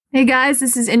Hey guys,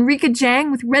 this is Enrica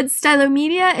Jang with Red Stylo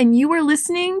Media, and you are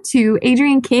listening to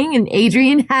Adrian King and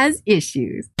Adrian Has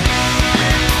Issues.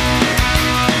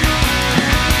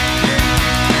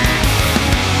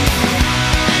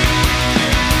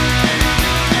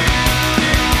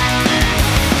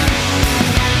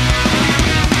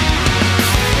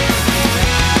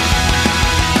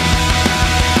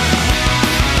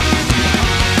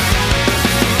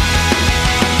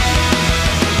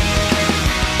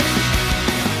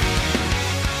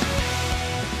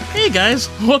 Hey guys,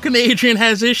 welcome to Adrian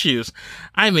Has Issues.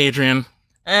 I'm Adrian.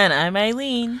 And I'm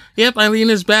Eileen. Yep, Eileen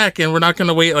is back, and we're not going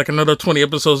to wait like another 20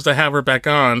 episodes to have her back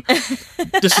on.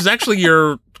 This is actually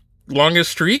your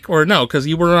longest streak, or no, because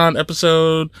you were on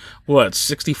episode,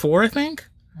 64, I think?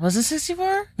 Was it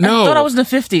 64? No. I thought I was in the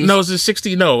 50s. No, it was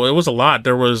 60. No, it was a lot.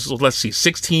 There was,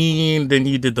 16, then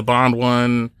you did the Bond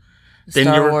one. Then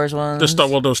Star Wars ones.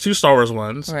 Those two Star Wars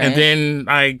ones. Right. And then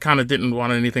I kind of didn't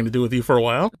want anything to do with you for a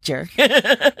while. Jerk.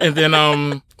 And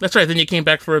then, that's right, then you came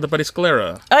back for the Buddy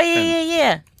Scalera. Oh,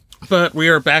 yeah. But we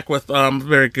are back with a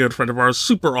very good friend of ours,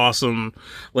 super awesome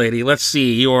lady. Let's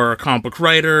see, you're a comic book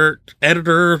writer,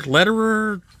 editor,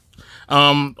 letterer.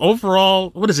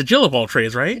 Overall, what is it? Jill of all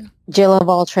trades, right? Jill of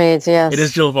all trades, yes. It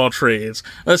is Jill of all trades.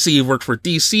 Let's see, you've worked for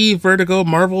DC, Vertigo,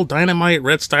 Marvel, Dynamite,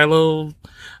 Red Stylo.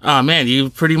 Man, you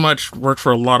pretty much worked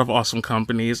for a lot of awesome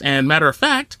companies. And matter of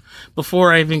fact,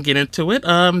 before I even get into it,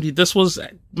 this was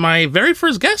my very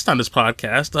first guest on this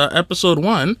podcast, episode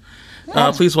 1.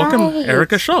 Please welcome right.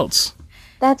 Erica Schultz.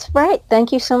 That's right.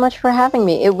 Thank you so much for having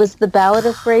me. It was the Ballad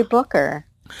of Gray Booker.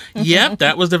 Yep,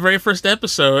 that was the very first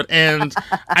episode, and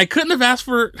I couldn't have asked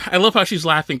for. I love how she's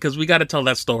laughing because we got to tell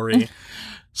that story.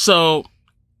 So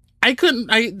I'm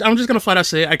just gonna flat out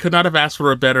say I could not have asked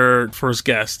for a better first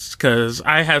guest because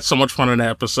I had so much fun in that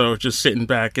episode, just sitting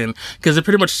back and because it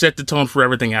pretty much set the tone for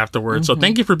everything afterwards. So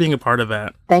thank you for being a part of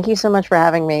that. Thank you so much for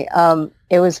having me.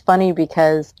 It was funny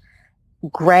because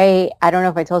Gray, I don't know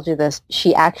if I told you this,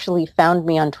 she actually found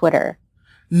me on Twitter.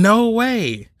 No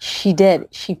way. She did.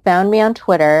 She found me on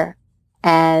Twitter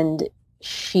and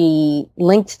she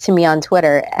linked to me on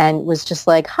Twitter and was just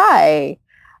like, hi,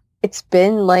 it's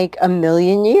been like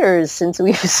 1,000,000 years since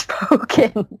we've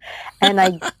spoken. And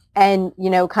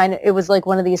it was like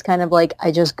one of these kind of like,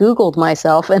 I just Googled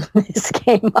myself and this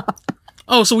came up.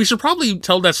 Oh, so we should probably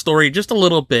tell that story just a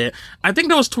little bit. I think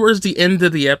that was towards the end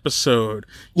of the episode.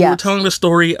 You were telling the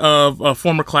story of a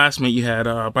former classmate you had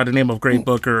by the name of Gray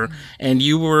Booker, and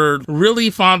you were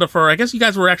really fond of her. I guess you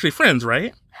guys were actually friends,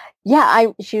 right? Yeah,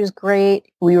 she was great.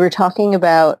 We were talking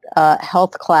about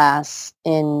health class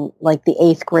in like the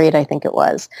 8th grade, I think it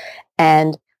was.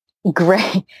 And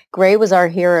Gray was our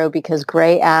hero because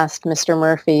Gray asked Mr.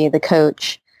 Murphy, the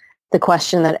coach, the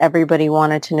question that everybody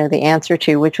wanted to know the answer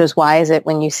to, which was, why is it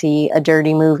when you see a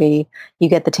dirty movie, you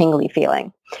get the tingly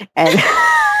feeling? And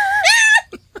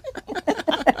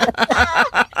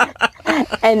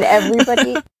and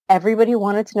everybody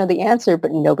wanted to know the answer,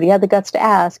 but nobody had the guts to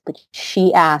ask, but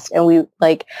she asked. And we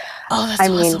like,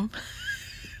 awesome.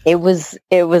 It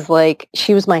was like,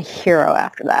 she was my hero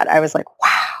after that. I was like, wow.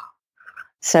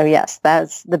 So yes, that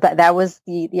was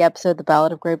the episode, The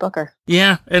Ballad of Gray Booker.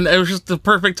 Yeah, and it was just the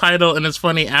perfect title, and it's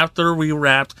funny, after we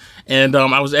wrapped, and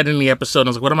I was editing the episode, and I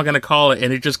was like, what am I going to call it?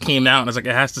 And it just came out, and I was like,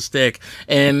 it has to stick.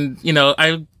 And,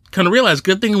 I kind of realized,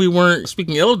 good thing we weren't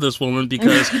speaking ill of this woman,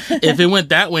 because if it went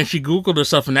that way and she Googled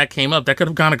herself and that came up, that could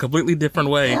have gone a completely different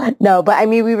way. No, but I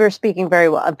mean, we were speaking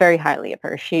very highly of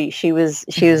her. She was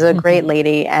a great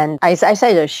lady, and I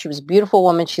said she was a beautiful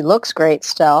woman. She looks great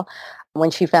still. When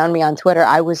she found me on Twitter,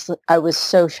 I was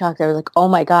so shocked. I was like, oh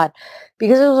my God,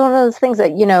 because it was one of those things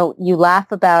that, you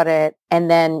laugh about it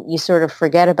and then you sort of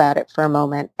forget about it for a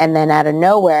moment. And then out of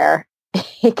nowhere,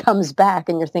 it comes back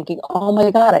and you're thinking, oh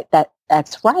my God,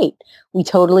 that's right. We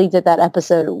totally did that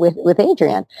episode with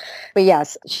Adrian. But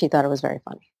yes, she thought it was very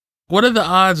funny. What are the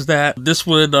odds that this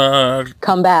would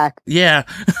come back? Yeah.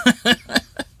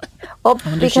 Well,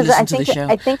 because I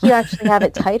think you actually have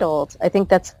it titled. I think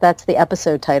that's the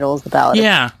episode title, is The Ballad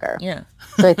of Booker. Yeah.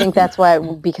 So I think that's why,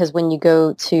 because when you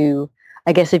go to,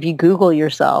 I guess if you Google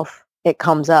yourself, it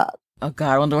comes up. Oh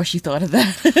God, I wonder what she thought of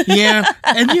that. Yeah,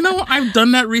 and I've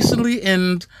done that recently,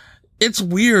 and it's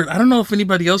weird. I don't know if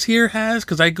anybody else here has,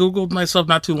 because I Googled myself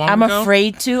not too long ago. I'm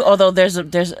afraid to, although there's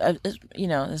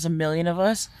a million of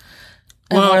us.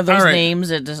 And one of those names,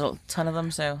 there's a ton of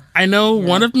them, so... I know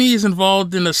one of me is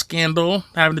involved in a scandal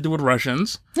having to do with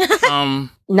Russians.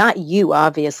 Not you,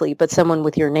 obviously, but someone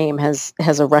with your name has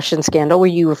a Russian scandal. Were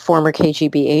you a former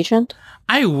KGB agent?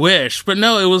 I wish, but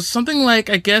no, it was something like,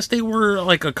 I guess they were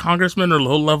like a congressman or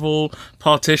low-level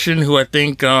politician who I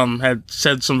think had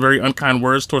said some very unkind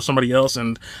words towards somebody else,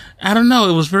 and I don't know,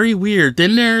 it was very weird.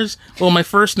 Then there's, well, my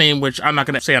first name, which I'm not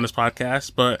going to say on this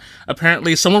podcast, but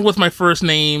apparently someone with my first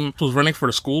name was running for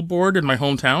the school board in my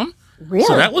hometown. Really?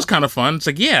 So that was kind of fun. It's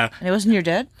like, yeah. And it wasn't your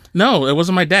dad? No, it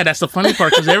wasn't my dad. That's the funny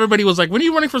part, because everybody was like, when are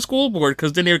you running for school board?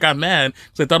 Because then they got mad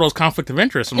because they thought it was conflict of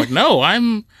interest. I'm like, no,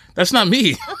 that's not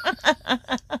me.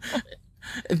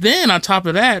 Then on top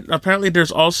of that, apparently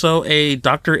there's also a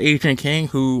Dr. Adrian King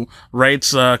who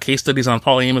writes case studies on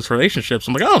polyamorous relationships.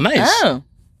 I'm like, oh, nice. Oh,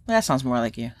 that sounds more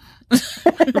like you.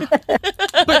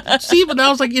 But see, but I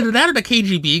was like, either that or the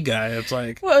KGB guy. It's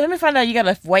like, well, let me find out you got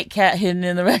a white cat hidden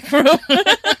in the back room.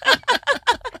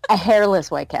 A hairless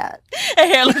white cat. A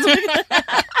hairless white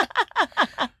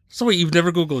cat. So wait, you've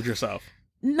never Googled yourself?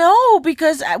 No,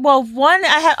 because, well,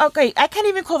 I can't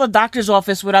even call the doctor's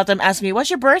office without them asking me, what's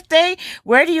your birthday?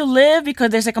 Where do you live? Because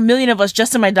there's like a million of us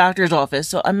just in my doctor's office.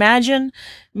 So imagine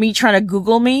me trying to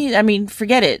Google me. I mean,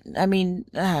 forget it. I mean,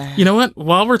 you know what?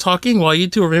 While we're talking, while you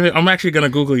two are, I'm actually going to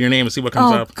Google your name and see what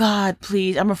comes up. Oh, God,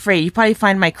 please. I'm afraid. You probably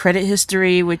find my credit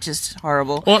history, which is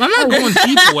horrible. Well, I'm not going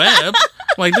deep web.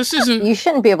 Like, this isn't... You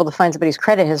shouldn't be able to find somebody's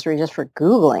credit history just for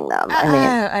Googling them.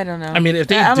 I don't know. I mean, if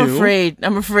they I'm do...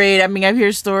 I'm afraid. I mean, I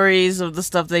hear stories of the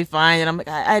stuff they find, and I'm like,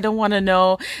 I don't want to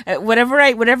know.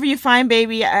 Whatever you find,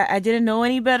 baby, I didn't know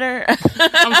any better.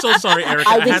 I'm so sorry, Erica.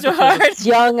 I was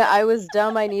young. I was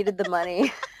dumb. I needed the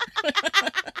money.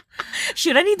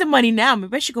 Shoot, I need the money now.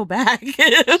 Maybe I should go back.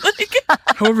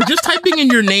 However, just typing in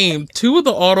your name, 2 of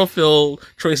the autofill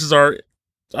choices are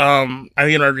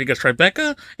Eileen Rodriguez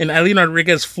Tribeca and Eileen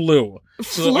Rodriguez Flu.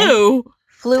 So, Flu?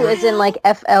 Flu as in like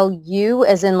FLU,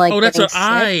 as in like... Oh, that's an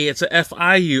I. It's a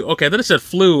FIU. Okay, then it said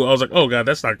flu. I was like, oh, God,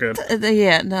 that's not good.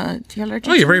 Yeah, no.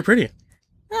 Oh, you're very pretty.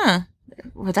 Huh.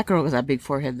 Well, that girl with that big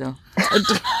forehead, though.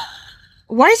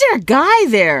 Why is there a guy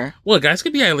there? Well, guys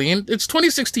could be Eileen. It's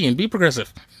 2016. Be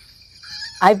progressive.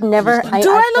 I've never... Do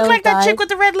I look like that chick with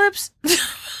the red lips?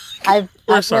 I've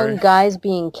known guys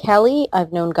being Kelly.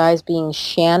 I've known guys being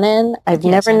Shannon. I've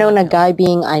never known a guy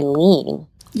being Eileen.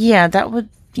 Yeah, that would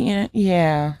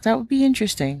be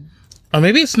interesting. Or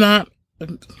maybe it's not.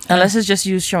 Unless it's just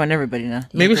you showing everybody now.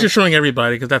 Maybe it's just showing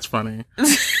everybody because that's funny.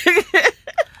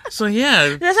 So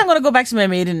yeah, that's how I'm gonna go back to my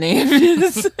maiden name.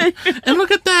 And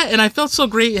look at that! And I felt so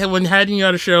great when having you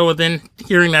on a show, and then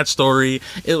hearing that story.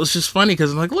 It was just funny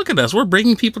because I'm like, look at us, we're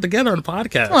bringing people together on a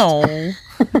podcast. Oh.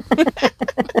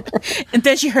 And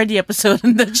then she heard the episode,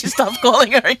 and then she stopped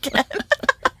calling her again.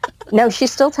 No, she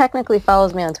still technically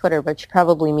follows me on Twitter, but she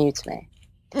probably mutes me.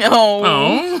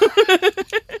 Oh.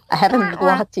 I haven't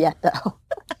blocked yet, though.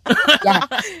 Yeah.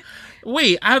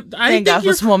 Wait, I thank God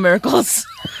for small miracles.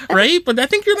 Right? But I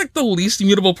think you're like the least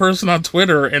immutable person on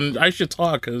Twitter, and I should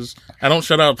talk because I don't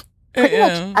shut up. Pretty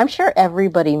much, I'm sure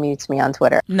everybody mutes me on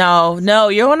Twitter. No,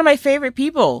 you're one of my favorite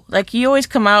people. Like, you always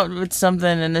come out with something,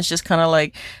 and it's just kind of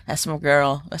like, that's my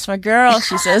girl. That's my girl.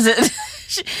 She says it.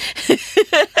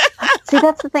 See,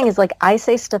 that's the thing is, like, I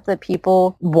say stuff that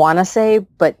people want to say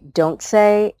but don't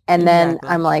say, and then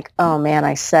I'm like, oh man,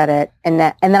 I said it, and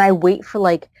then I wait for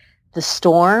like the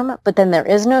storm, but then there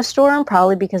is no storm,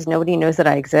 probably because nobody knows that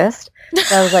I exist.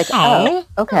 So I was like, oh,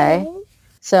 okay.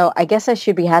 So I guess I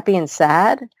should be happy and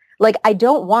sad. Like, I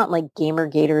don't want like gamer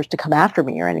gators to come after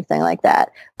me or anything like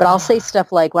that, but I'll say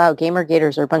stuff like, wow, gamer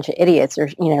gators are a bunch of idiots, or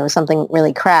something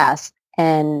really crass,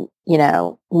 and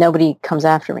nobody comes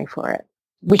after me for it,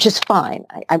 which is fine.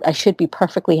 I should be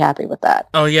perfectly happy with that.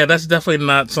 Oh, yeah, that's definitely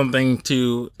not something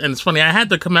to... And it's funny, I had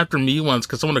to come after me once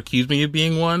because someone accused me of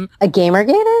being one. A gamer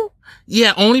gator?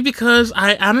 Yeah, only because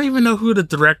I don't even know who the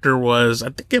director was. I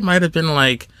think it might have been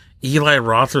like Eli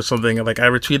Roth or something. Like, I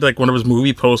retweeted like one of his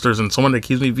movie posters and someone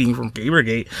accused me of being from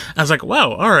Gamergate. I was like,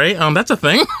 wow, all right, that's a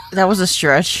thing. That was a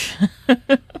stretch.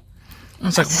 I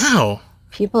was like, wow.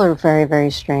 People are very,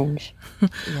 very strange.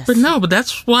 Yes. But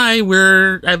that's why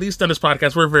we're, at least on this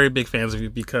podcast, we're very big fans of you,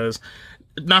 because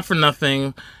not for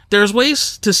nothing, there's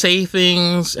ways to say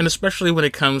things, and especially when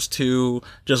it comes to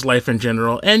just life in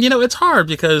general. And, it's hard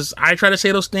because I try to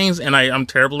say those things and I'm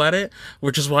terrible at it,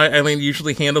 which is why Eileen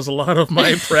usually handles a lot of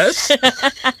my press.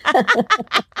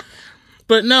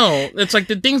 But no, it's like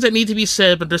the things that need to be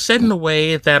said, but they're said in a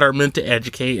way that are meant to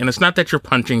educate. And it's not that you're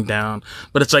punching down,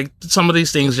 but it's like some of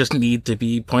these things just need to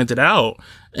be pointed out.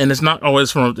 And it's not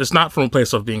always from a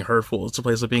place of being hurtful. It's a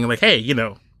place of being like, hey,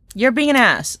 you're being an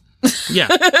ass. Yeah.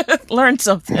 Learn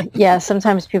something. Yeah,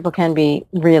 sometimes people can be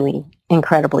really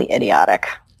incredibly idiotic.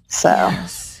 So.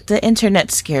 Yes. The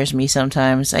internet scares me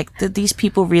sometimes. Like, these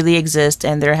people really exist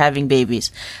and they're having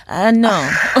babies.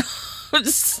 No.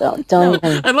 Don't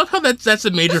even. I love how that's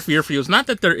a major fear for you. It's not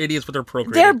that they're idiots, but they're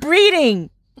procreating. They're breeding.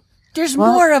 There's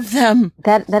more of them.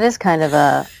 That is kind of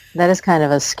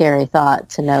a scary thought,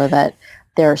 to know that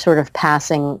they're sort of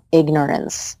passing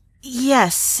ignorance.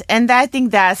 Yes, and I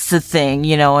think that's the thing,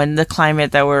 in the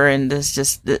climate that we're in,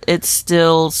 it's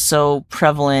still so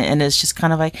prevalent, and it's just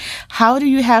kind of like, how do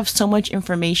you have so much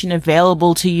information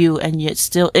available to you and yet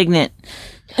still ignorant?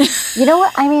 You know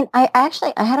what? I mean, I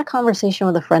had a conversation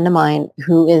with a friend of mine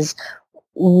who is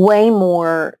way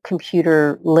more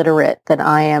computer literate than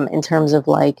I am in terms of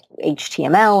like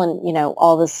HTML and,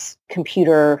 all this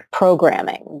computer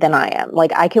programming than I am.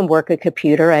 Like, I can work a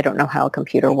computer. I don't know how a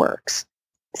computer works.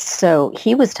 So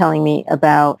he was telling me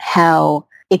about how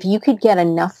if you could get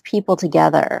enough people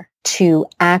together to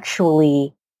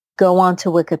actually go onto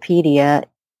Wikipedia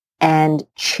and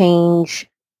change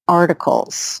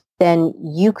articles, then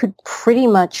you could pretty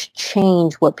much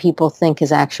change what people think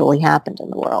has actually happened in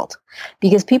the world.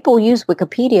 Because people use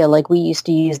Wikipedia like we used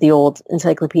to use the old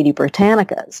Encyclopedia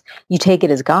Britannicas. You take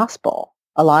it as gospel.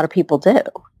 A lot of people do.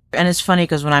 And it's funny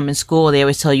because when I'm in school, they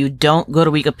always tell you don't go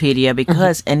to Wikipedia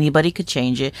because anybody could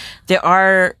change it. There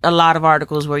are a lot of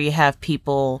articles where you have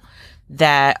people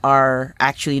that are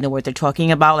actually know what they're talking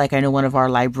about. Like, I know one of our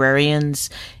librarians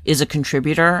is a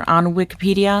contributor on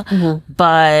Wikipedia,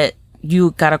 but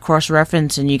you got to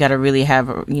cross-reference and you got to really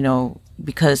have,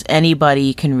 because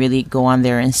anybody can really go on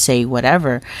there and say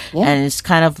whatever. Yeah. And it's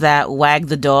kind of that wag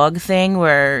the dog thing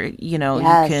where, you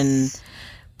can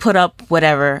put up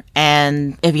whatever,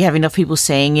 and if you have enough people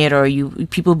saying it, or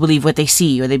people believe what they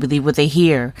see or they believe what they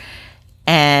hear,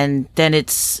 and then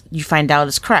you find out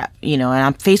it's crap, and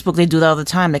on Facebook they do that all the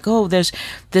time, like, oh, there's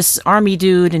this army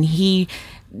dude and he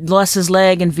lost his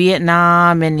leg in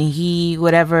Vietnam and he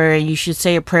whatever, and you should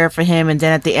say a prayer for him, and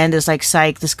then at the end it's like,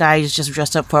 psych, this guy is just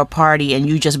dressed up for a party and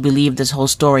you just believe this whole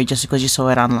story just because you saw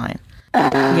it online.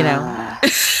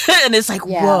 And it's like,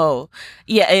 whoa.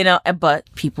 Yeah, but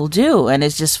people do. And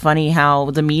it's just funny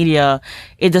how the media,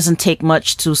 it doesn't take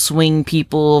much to swing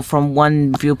people from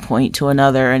one viewpoint to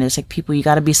another. And it's like, people, you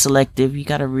got to be selective. You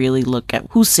got to really look at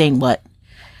who's saying what.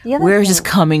 Where is this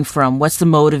coming from? What's the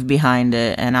motive behind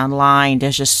it? And online,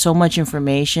 there's just so much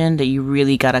information that you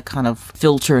really got to kind of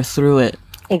filter through it.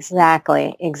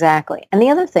 Exactly. And the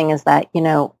other thing is that,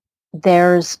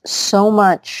 there's so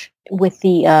much with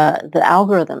the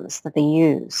algorithms that they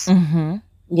use.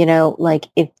 Like,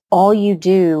 if all you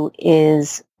do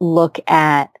is look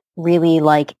at really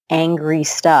like angry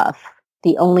stuff,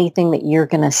 the only thing that you're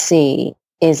going to see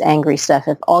is angry stuff.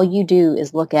 If all you do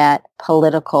is look at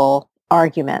political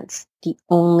arguments, the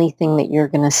only thing that you're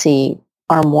going to see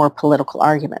are more political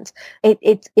arguments.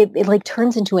 It like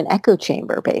turns into an echo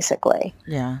chamber, basically.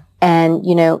 Yeah. And,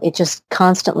 it just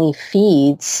constantly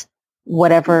feeds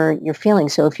whatever you're feeling.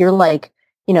 So if you're like,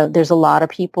 there's a lot of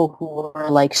people who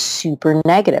are like super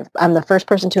negative. I'm the first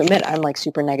person to admit I'm like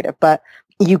super negative, but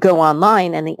you go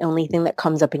online and the only thing that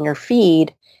comes up in your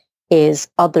feed is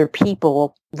other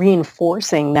people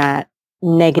reinforcing that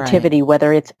negativity,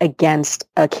 whether it's against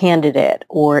a candidate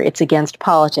or it's against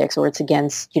politics or it's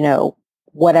against,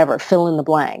 whatever, fill in the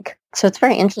blank. So it's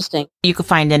very interesting. You could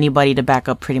find anybody to back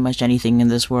up pretty much anything in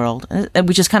this world,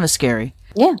 which is kind of scary.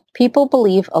 Yeah. People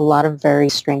believe a lot of very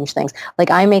strange things.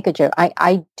 Like, I make a joke.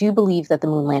 I do believe that the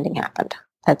moon landing happened.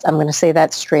 I'm going to say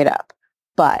that straight up.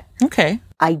 But okay,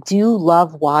 I do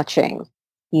love watching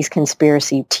these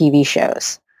conspiracy TV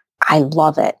shows. I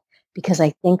love it because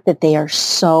I think that they are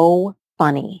so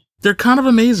funny. They're kind of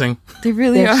amazing. They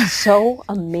really are. They're so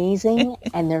amazing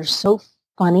and they're so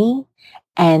funny.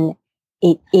 And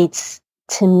it's,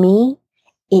 to me,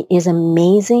 it is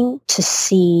amazing to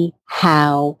see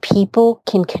how people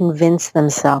can convince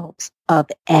themselves of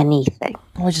anything.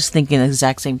 I was just thinking the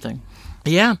exact same thing.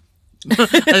 Yeah.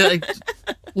 I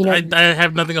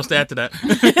have nothing else to add to that.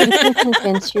 You can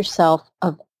convince yourself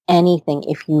of anything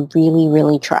if you really,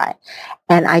 really try.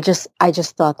 And I just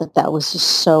thought that was just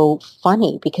so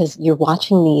funny because I'm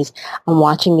watching these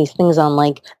things on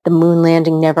like the moon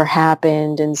landing never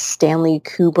happened and Stanley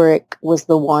Kubrick was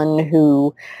the one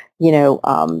who,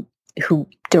 who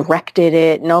directed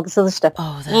it and all this other stuff.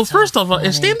 Oh, well, first of all,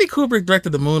 if Stanley Kubrick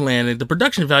directed the moon landing, the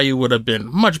production value would have been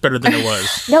much better than it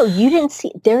was. No, you didn't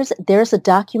see. There's a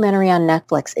documentary on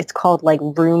Netflix. It's called like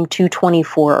Room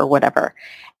 224 or whatever.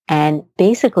 And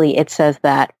basically it says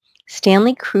that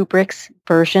Stanley Kubrick's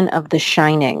version of The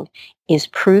Shining is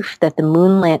proof that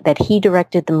that he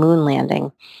directed the moon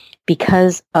landing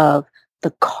because of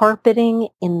the carpeting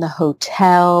in the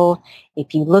hotel.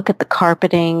 If you look at the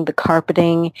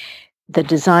carpeting the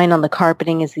design on the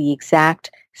carpeting is the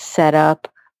exact setup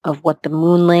of what the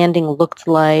moon landing looked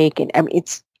like. And I mean,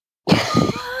 it's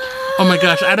Oh my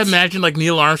gosh, I'd imagine like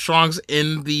Neil Armstrong's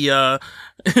in the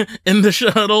in the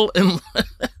shuttle, and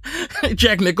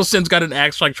Jack Nicholson's got an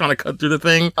axe like trying to cut through the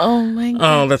thing. Oh my god.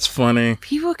 Oh, that's funny.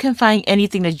 People can find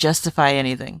anything to justify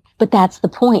anything. but that's the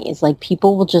point. Is like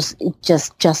people will just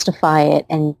justify it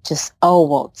and just, oh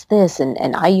well, it's this,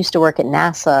 and I used to work at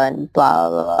NASA and blah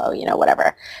blah blah, you know,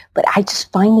 whatever. But I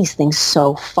just find these things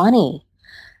so funny.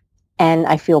 And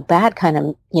I feel bad kind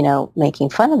of, you know, making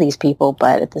fun of these people,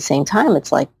 but at the same time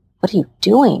it's like, what are you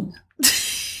doing?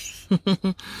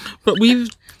 But we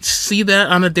see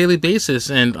that on a daily basis,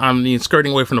 and I mean,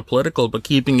 skirting away from the political, but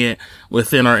keeping it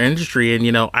within our industry. And,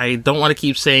 you know, I don't want to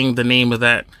keep saying the name of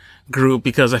that group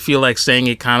because I feel like saying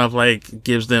it kind of like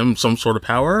gives them some sort of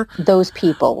power. Those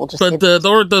people will just... But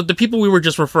the people we were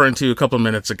just referring to a couple of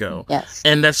minutes ago. Yes.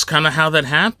 And that's kind of how that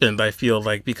happened, I feel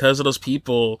like, because of those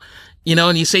people, you know,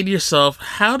 and you say to yourself,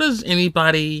 how does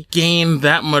anybody gain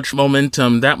that much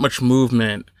momentum, that much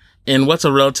movement in what's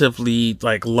a relatively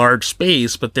like large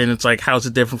space? But then it's like, how's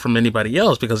it different from anybody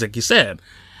else? Because like you said,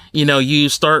 you know, you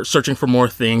start searching for more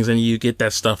things and you get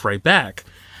that stuff right back.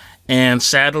 And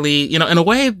sadly, you know, in a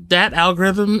way, that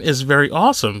algorithm is very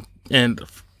awesome. And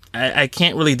I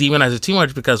can't really demonize it too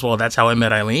much because, well, that's how I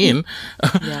met Eileen.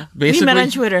 Yeah. Basically, We met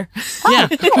on Twitter. yeah.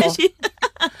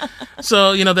 Cool.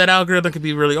 So, you know, that algorithm can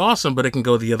be really awesome, but it can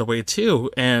go the other way too.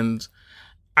 And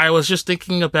I was just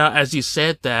thinking about, as you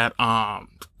said that,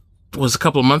 was a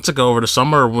couple of months ago over the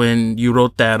summer when you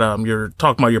wrote that, you're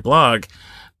talking about your blog,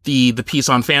 the piece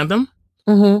on fandom.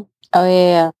 Mm-hmm. Oh,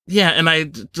 yeah. Yeah, and I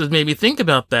just made me think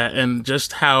about that and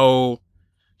just how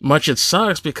much it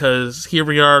sucks because here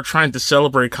we are trying to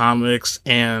celebrate comics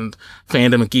and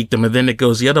fandom and geekdom, and then it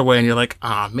goes the other way and you're like,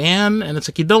 ah, man. And it's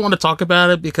like, you don't want to talk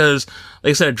about it because,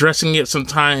 like I said, addressing it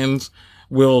sometimes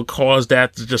will cause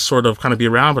that to just sort of kind of be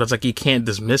around, but it's like, you can't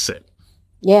dismiss it.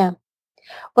 Yeah.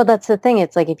 Well, that's the thing.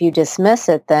 It's like if you dismiss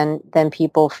it, then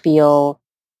people feel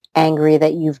angry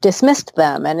that you've dismissed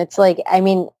them. And it's like, I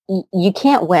mean, you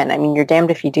can't win. I mean, you're damned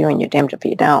if you do and you're damned if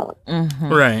you don't. Mm-hmm.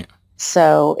 Right.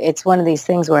 So it's one of these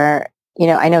things where, you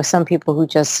know, I know some people who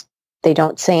just, they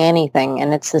don't say anything.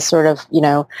 And it's this sort of, you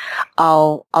know,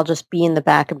 I'll just be in the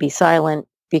back and be silent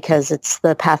because it's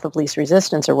the path of least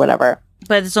resistance or whatever.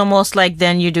 But it's almost like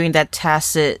then you're doing that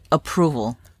tacit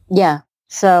approval. Yeah.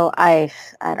 So I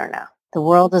don't know. The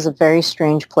world is a very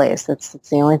strange place. That's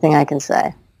the only thing I can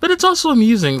say. But it's also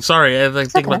amusing. Sorry, I like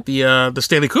think okay. about the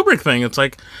Stanley Kubrick thing. It's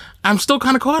like, I'm still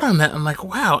kind of caught on that. I'm like,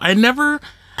 wow, I never...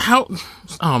 How?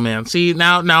 Oh man! See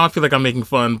now I feel like I'm making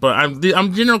fun, but I'm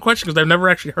general question because I've never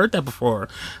actually heard that before.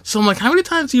 So I'm like, how many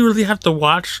times do you really have to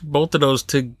watch both of those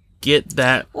to get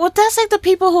that? Well, that's like the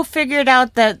people who figured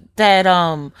out that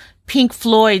Pink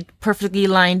Floyd perfectly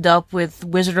lined up with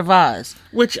Wizard of Oz.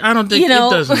 Which I don't think You know?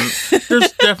 it doesn't.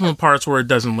 There's definitely parts where it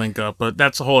doesn't link up, but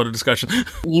that's a whole other discussion.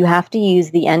 You have to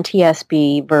use the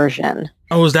NTSB version.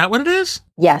 Oh, is that what it is?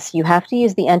 Yes, you have to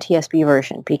use the NTSB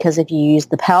version because if you use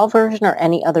the PAL version or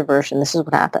any other version, this is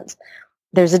what happens.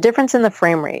 There's a difference in the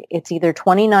frame rate. It's either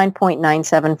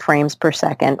 29.97 frames per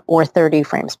second or 30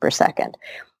 frames per second.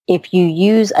 If you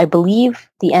use, I believe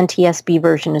the NTSB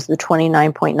version is the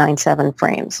 29.97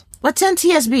 frames. What's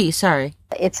NTSB? Sorry.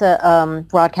 It's a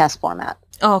broadcast format.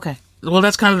 Oh, okay. Well,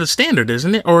 that's kind of the standard,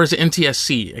 isn't it? Or is it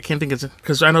NTSC? I can't think it's...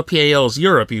 Because I know PAL is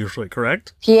Europe usually,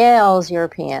 correct? PAL is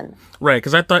European. Right,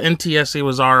 because I thought NTSC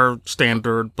was our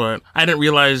standard, but I didn't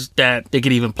realize that they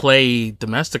could even play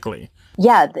domestically.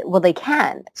 Yeah, well, they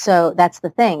can. So that's the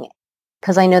thing.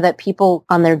 Because I know that people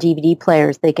on their DVD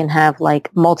players, they can have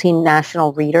like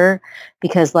multinational reader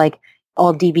because like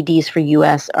all DVDs for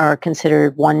US are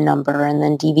considered one number and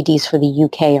then DVDs for the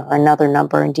UK are another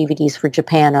number and DVDs for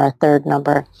Japan are a third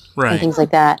number Right. and things like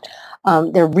that.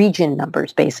 They're region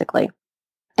numbers basically.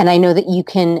 And I know that you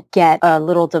can get a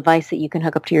little device that you can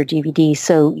hook up to your DVD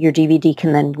so your DVD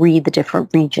can then read the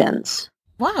different regions.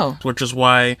 Wow. Which is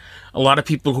why a lot of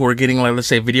people who are getting, like, let's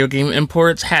say, video game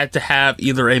imports had to have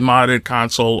either a modded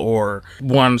console or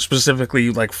one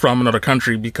specifically, like, from another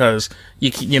country because,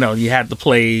 you know, you had to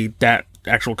play that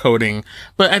actual coding.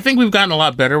 But I think we've gotten a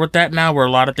lot better with that now where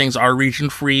a lot of things are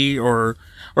region-free or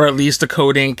at least the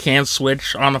coding can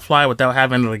switch on the fly without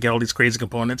having to like, get all these crazy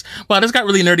components. Well, this got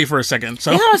really nerdy for a second.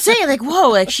 So You know what I'm saying? Like, whoa,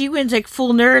 like she went like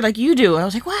full nerd like you do. And I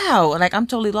was like, wow, like I'm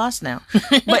totally lost now.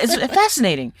 But it's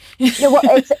fascinating. Yeah,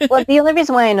 well, the only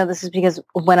reason why I know this is because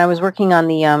when I was working on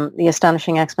the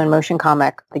Astonishing X-Men motion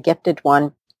comic, the Gifted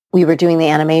one, we were doing the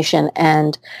animation,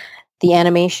 and the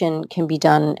animation can be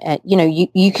done at, you know,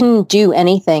 you can do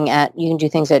anything at, you can do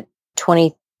things at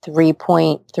 20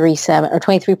 23.37 or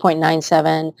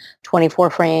 23.97, 24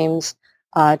 frames,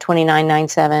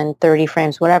 29.97, 30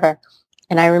 frames, whatever.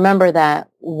 And I remember that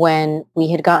when we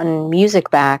had gotten music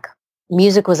back,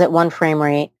 music was at one frame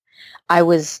rate. I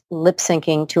was lip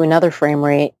syncing to another frame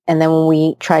rate. And then when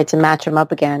we tried to match them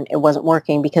up again, it wasn't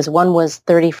working because one was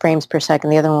 30 frames per second.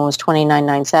 The other one was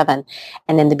 29.97.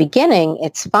 And in the beginning,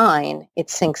 it's fine. It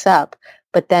syncs up.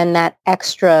 But then that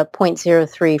extra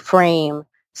 0.03 frame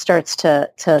starts to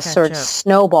sort of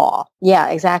snowball. Yeah,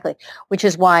 exactly. Which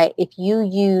is why if you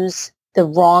use the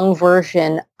wrong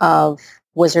version of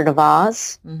Wizard of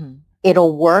Oz,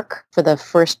 it'll work for the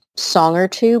first song or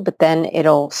two, but then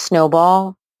it'll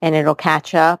snowball and it'll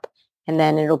catch up and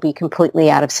then it'll be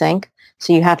completely out of sync.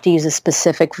 So you have to use a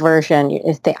specific version.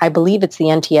 I believe it's the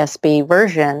NTSB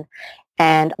version,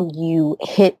 and you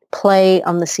hit play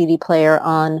on the CD player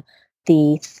on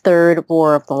the third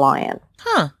Roar of the Lion.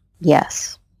 Huh.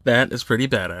 Yes. That is pretty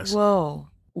badass. Whoa.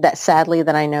 That sadly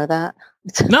that I know that.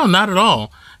 No, not at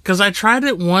all. Because I tried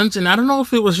it once, and I don't know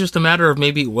if it was just a matter of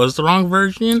maybe it was the wrong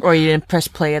version. Or you didn't press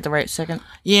play at the right second.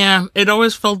 Yeah, it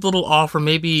always felt a little off, or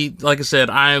maybe, like I said,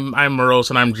 I'm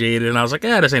morose and I'm jaded, and I was like,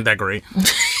 this ain't that great.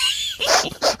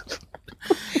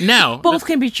 Now, both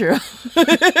can be true.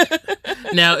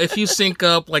 Now, if you sync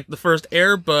up like the first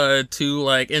Air Bud to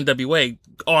like NWA,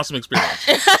 awesome experience.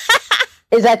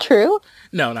 Is that true?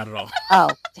 No, not at all. Oh,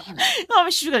 damn it. Oh,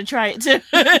 she's going to try it too.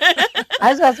 I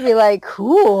was about to be like,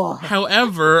 cool.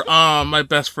 However, my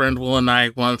best friend Will and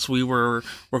I, once we were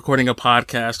recording a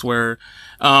podcast where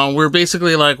we're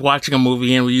basically like watching a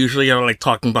movie, and we usually are like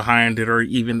talking behind it or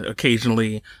even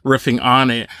occasionally riffing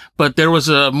on it. But there was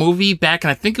a movie back,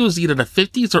 and I think it was either the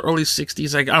 50s or early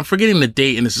 60s. I'm forgetting the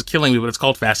date, and this is killing me, but it's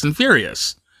called Fast and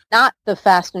Furious. Not the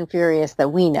Fast and Furious that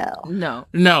we know.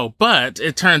 No, but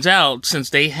it turns out since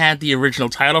they had the original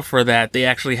title for that, they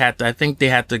actually had to, I think they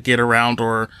had to get around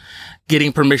or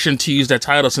getting permission to use that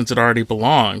title since it already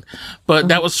belonged. But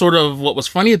that was sort of what was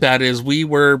funny about it is we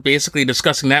were basically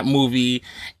discussing that movie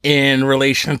in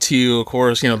relation to, of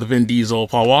course, the Vin Diesel,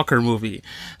 Paul Walker movie.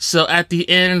 So at the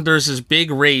end, there's this big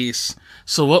race.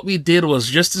 So what we did was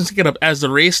just to get up as the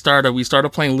race started, we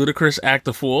started playing Ludacris Act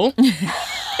the Fool.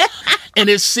 And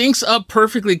it syncs up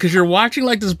perfectly because you're watching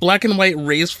like this black and white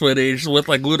race footage with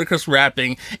like Ludacris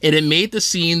rapping, and it made the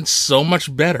scene so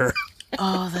much better.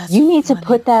 Oh, that's You need funny. to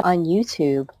put that on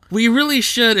YouTube. We really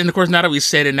should. And of course, now that we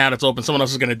said it, now that it's open, someone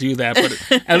else is going to do that.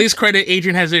 But at least credit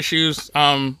Adrian has issues.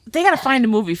 They got to find the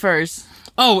movie first.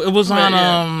 Oh, it was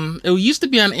on, it used to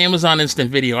be on Amazon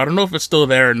Instant Video. I don't know if it's still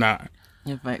there or not.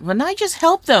 Yeah, well, now I just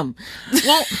help them.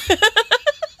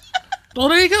 Well,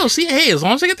 there you go. See, hey, as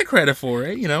long as I get the credit for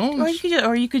it,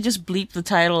 Or you could just bleep the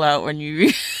title out when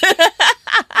you.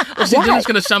 Well, see, then it's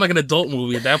going to sound like an adult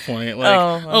movie at that point.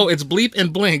 Like, it's Bleep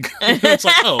and Blink. It's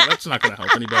like, that's not going to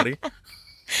help anybody.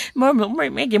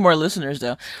 May get more listeners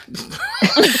though.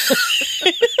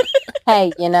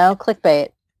 Hey, clickbait.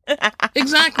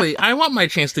 Exactly. I want my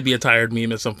chance to be a tired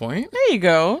meme at some point. There you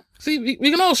go. See, we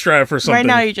can all strive for something. Right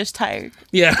now, you're just tired.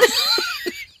 Yeah.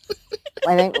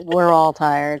 I think we're all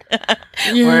tired.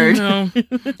 Yeah, Word.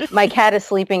 My cat is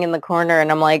sleeping in the corner,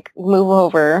 and I'm like, move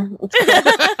over.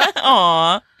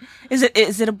 Aw. Is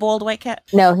it a bald white cat?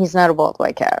 No, he's not a bald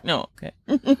white cat. No, okay.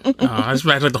 I just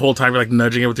imagine like the whole time you're like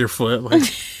nudging it with your foot. Like,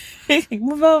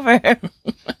 Move over.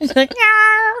 It's like,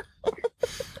 yeah.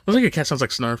 I think your cat sounds like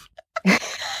Snarf.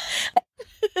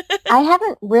 I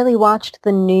haven't really watched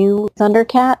the new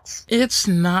Thundercats. It's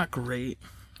not great.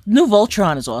 New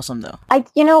Voltron is awesome though.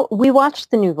 We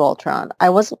watched the new Voltron. I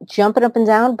wasn't jumping up and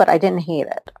down, but I didn't hate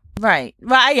it. Right.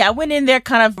 Yeah, I went in there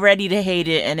kind of ready to hate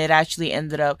it, and it actually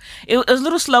ended up... It was a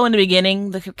little slow in the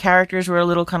beginning. The characters were a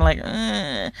little kind of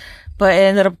like... But it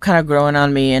ended up kind of growing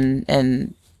on me,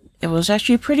 and it was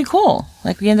actually pretty cool.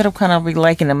 Like, we ended up kind of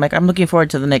liking them. Like, I'm looking forward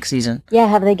to the next season. Yeah,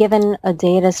 have they given a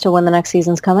date as to when the next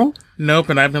season's coming? Nope,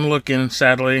 and I've been looking,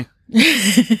 sadly.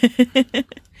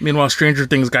 Meanwhile, Stranger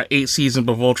Things got 8 seasons,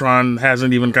 but Voltron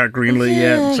hasn't even got greenlit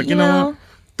yet. It's like, you know what?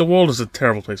 The world is a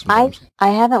terrible place sometimes. I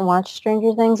haven't watched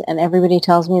Stranger Things, and everybody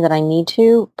tells me that I need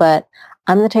to, but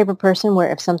I'm the type of person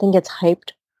where if something gets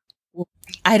hyped,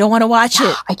 I don't want to watch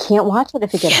it. I can't watch it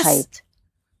if it gets hyped.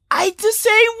 I the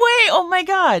same way. Oh my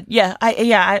god. Yeah,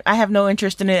 I have no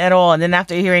interest in it at all. And then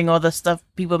after hearing all the stuff,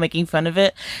 people making fun of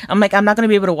it, I'm like, I'm not going to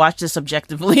be able to watch this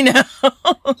objectively now.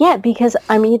 Yeah, because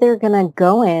I'm either going to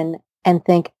go in and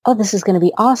think, oh, this is going to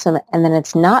be awesome. And then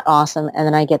it's not awesome. And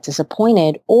then I get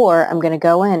disappointed, or I'm going to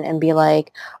go in and be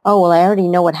like, oh, well, I already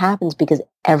know what happens because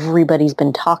everybody's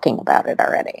been talking about it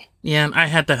already. Yeah, and I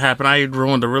had that happen. I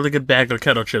ruined a really good bag of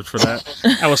kettle chips for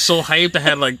that. I was so hyped. I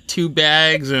had like 2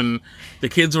 bags and the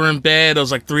kids were in bed. It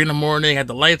was like 3 a.m. Had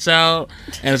the lights out.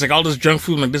 And it's like all this junk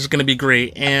food. I'm like, this is going to be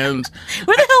great. And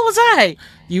Where the hell was I?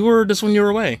 you were just when you were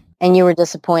away. And you were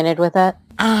disappointed with it?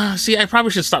 See, I probably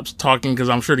should stop talking because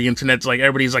I'm sure the internet's like,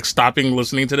 everybody's like stopping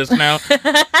listening to this now.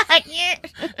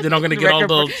 Then I'm going to get all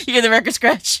those. You get the record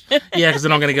scratch. Yeah, because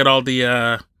then I'm going to get all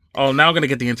the, oh, now I'm going to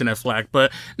get the internet flag.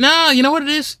 But no, you know what it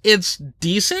is? It's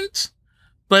decent,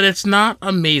 but it's not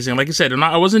amazing. Like I said,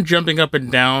 I wasn't jumping up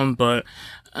and down, but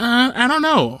I don't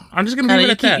know. I'm just going to leave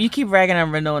it at that. You keep ragging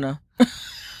on Renona.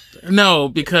 No,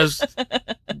 because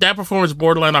that performance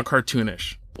borderline on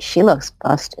cartoonish. She looks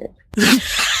busted.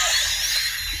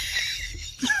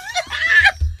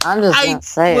 I'm just going to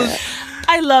say it.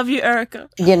 I love you, Erica.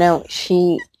 You know,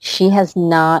 she has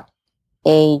not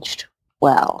aged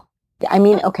well. I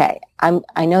mean, okay,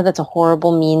 I know that's a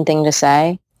horrible, mean thing to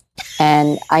say,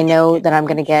 and I know that I'm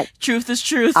going to get... Truth is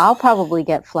truth. I'll probably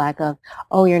get flack of,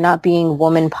 oh, you're not being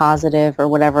woman positive or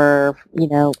whatever,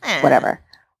 whatever.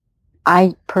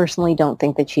 I personally don't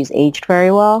think that she's aged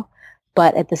very well,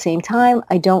 but at the same time,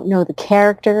 I don't know the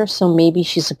character, so maybe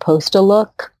she's supposed to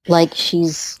look like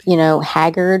she's,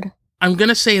 haggard. I'm going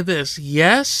to say this,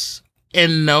 yes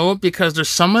and no, because there's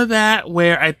some of that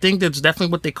where I think that's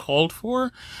definitely what they called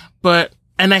for, but,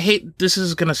 and I hate, this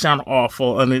is going to sound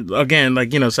awful, and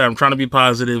again, so I'm trying to be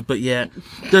positive, but yeah,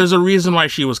 there's a reason why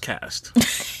she was cast.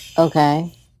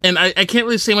 Okay. And I can't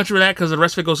really say much of that because the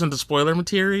rest of it goes into spoiler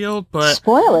material, but...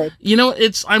 Spoil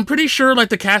it. I'm pretty sure,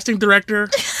 the casting director...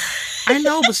 I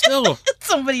know, but still.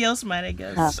 Somebody else might, I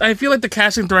guess. I feel like the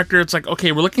casting director, it's like,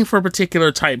 okay, we're looking for a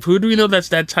particular type. Who do we know that's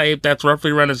that type, that's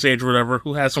roughly around his age or whatever,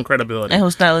 who has some credibility? And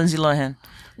who's not Lindsay Lohan?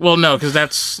 Well, no, because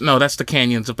that's the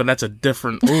Canyons, but that's a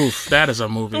different... Oof, that is a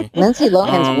movie. Lindsay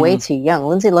Lohan's way too young.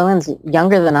 Lindsay Lohan's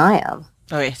younger than I am.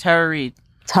 Oh, wait, Tara Reid.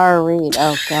 Tara Reid,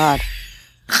 oh, God.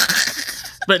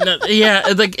 But no, yeah,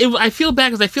 I feel bad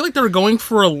because I feel like they were going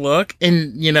for a look,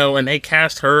 and and they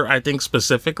cast her, I think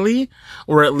specifically,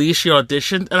 or at least she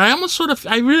auditioned, and I almost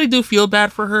I really do feel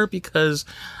bad for her because,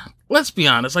 let's be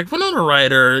honest, Winona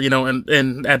Ryder,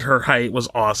 and at her height was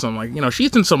awesome.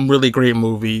 She's in some really great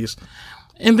movies,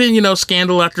 and then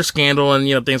scandal after scandal,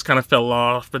 and things kind of fell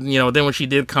off. But then when she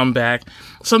did come back,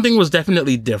 something was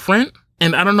definitely different.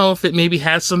 And I don't know if it maybe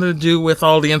had something to do with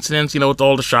all the incidents, with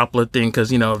all the shoplifting, because,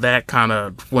 that kind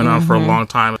of went on for a long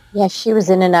time. Yeah, she was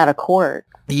in and out of court.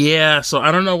 Yeah, so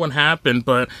I don't know what happened,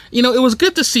 but, it was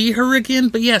good to see her again.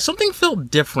 But yeah, something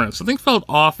felt different. Something felt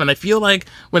off. And I feel like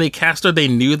when they cast her, they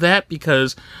knew that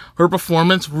because her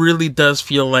performance really does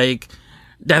feel like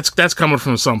that's coming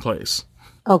from someplace.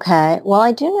 Okay. Well,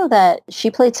 I do know that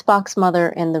she played Spock's mother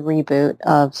in the reboot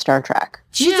of Star Trek.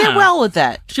 She did well with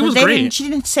that. She was great. She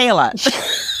didn't say a lot.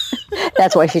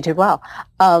 That's why she did well.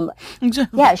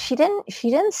 Yeah, she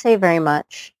didn't say very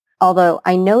much. Although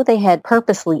I know they had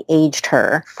purposely aged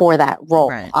her for that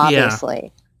role, obviously.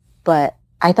 Yeah. But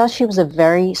I thought she was a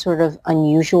very sort of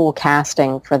unusual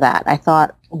casting for that. I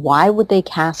thought, why would they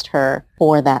cast her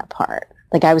for that part?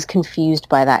 I was confused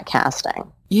by that casting.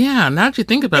 Yeah, now that you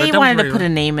think about it. They wanted to put a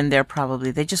name in there,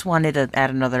 probably. They just wanted to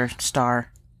add another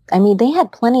star. I mean, they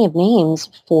had plenty of names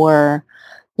for,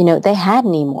 they had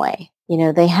Nimoy.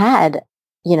 They had,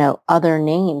 other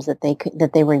names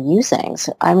that they were using.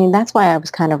 So, I mean, that's why I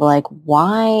was kind of like,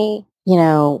 why,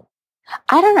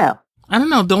 I don't know. I don't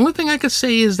know. The only thing I could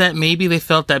say is that maybe they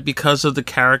felt that because of the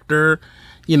character,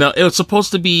 it was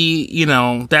supposed to be,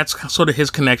 that's sort of his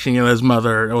connection, his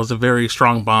mother. It was a very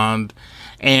strong bond.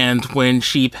 And when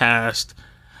she passed,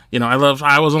 I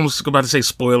was almost about to say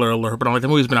spoiler alert, but I'm like, the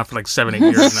movie's been out for 7-8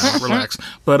 years now. Relax.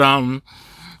 But,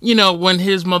 when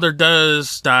his mother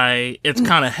does die, it's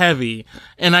kind of heavy.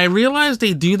 And I realize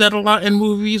they do that a lot in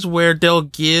movies where they'll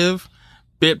give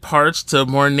bit parts to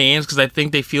more names because I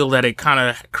think they feel that it kind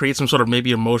of creates some sort of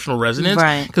maybe emotional resonance.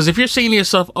 Right. Because if you're saying to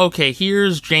yourself, okay,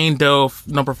 here's Jane Doe,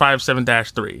 number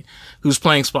 57-3, who's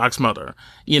playing Spock's mother.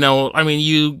 I mean,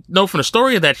 you know from the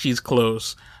story that she's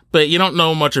close, but you don't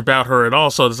know much about her at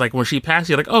all. So it's when she passed,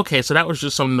 you're like, okay, so that was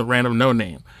just some random no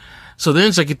name. So then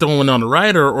it's you throw Winona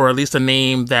Ryder, or at least a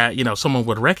name that, someone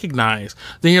would recognize.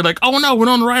 Then you're like, oh no,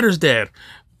 Winona Ryder's dead.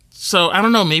 So, I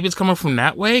don't know, maybe it's coming from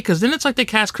that way, because then it's they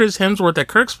cast Chris Hemsworth at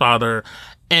Kirk's father,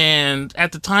 and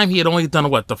at the time he had only done,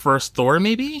 the first Thor,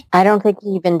 maybe? I don't think he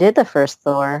even did the first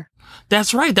Thor.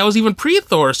 That's right, that was even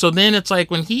pre-Thor, so then it's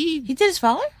when he... He did his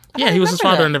father? Yeah, he was his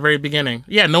remember father that. in the very beginning.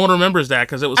 Yeah, no one remembers that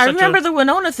because it was I such remember a... the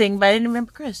Winona thing, but I didn't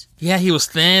remember Chris. Yeah, he was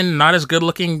thin, not as good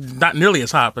looking, not nearly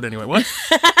as hot, but anyway, what?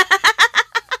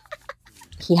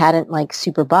 He hadn't like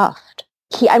super buffed.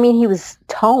 He was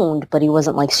toned, but he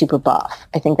wasn't like super buff.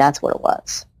 I think that's what it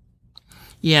was.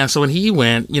 Yeah, so when he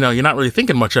went, you're not really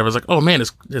thinking much of it. It's like, oh man,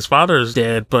 his father is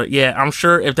dead. But yeah, I'm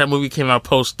sure if that movie came out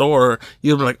post-Thor,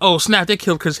 you'd be like, oh snap, they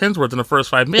killed Chris Hemsworth in the first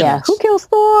 5 minutes. Yeah, who kills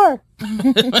Thor?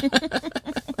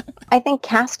 I think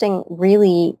casting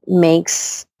really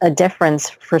makes a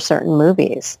difference for certain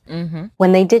movies. Mm-hmm.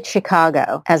 When they did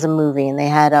Chicago as a movie, and they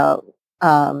had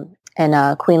Queen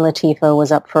Latifah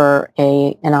was up for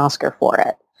an Oscar for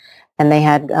it, and they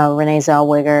had Renee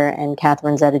Zellweger and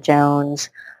Catherine Zeta-Jones.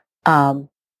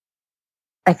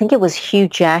 I think it was Hugh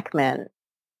Jackman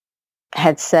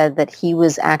had said that he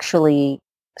was actually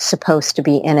supposed to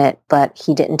be in it, but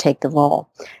he didn't take the role.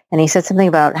 And he said something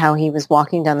about how he was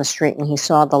walking down the street and he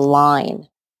saw the line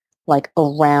like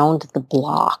around the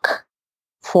block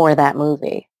for that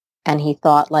movie. And he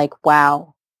thought like,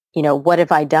 wow, what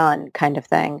have I done kind of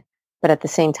thing. But at the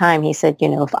same time, he said,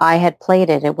 if I had played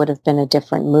it, it would have been a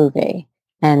different movie.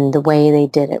 And the way they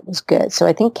did it was good. So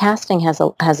I think casting has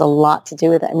a lot to do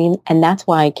with it. I mean, and that's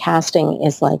why casting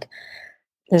is like,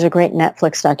 there's a great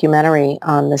Netflix documentary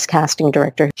on this casting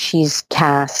director. She's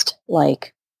cast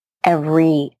like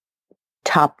every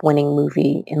top winning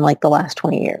movie in like the last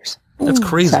 20 years. That's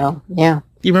crazy. So, yeah.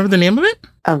 Do you remember the name of it?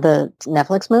 Of the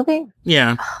Netflix movie?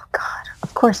 Yeah. Oh, God.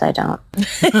 Of course I don't.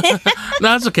 No,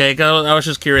 that's okay. I was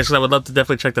just curious because I would love to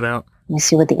definitely check that out. Let me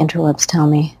see what the interwebs tell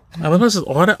me. I love this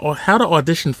how to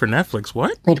audition for Netflix.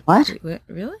 What? Wait, what? Wait,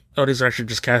 really? Oh, these are actually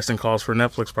just casting calls for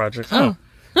Netflix projects. Oh.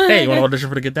 Hey, you want to audition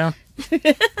for the Get Down?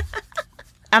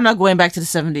 I'm not going back to the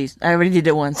 70s. I already did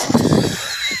it once.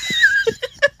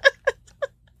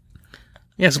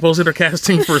 Yeah, supposedly they're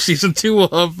casting for season 2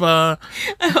 of...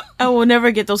 I will never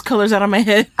get those colors out of my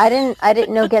head. I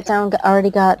didn't know Get Down already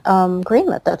got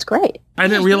greenlit. That's great. I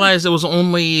didn't realize it was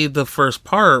only the first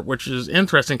part, which is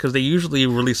interesting because they usually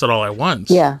release it all at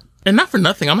once. Yeah. And not for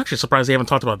nothing, I'm actually surprised they haven't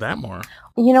talked about that more.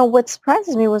 What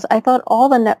surprises me was I thought all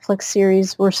the Netflix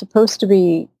series were supposed to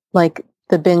be like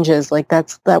the binges. Like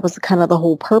that was kind of the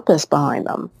whole purpose behind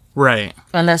them. Right.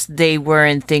 Unless they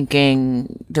weren't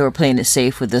thinking they were playing it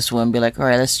safe with this one. Be like, all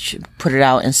right, let's put it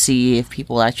out and see if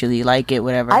people actually like it,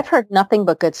 whatever. I've heard nothing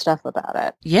but good stuff about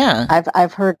it. Yeah.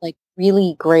 I've heard like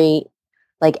really great,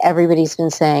 like everybody's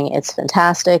been saying it's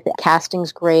fantastic. The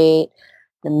casting's great.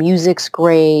 The music's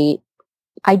great.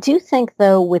 I do think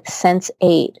though with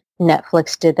Sense8,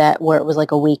 Netflix did that where it was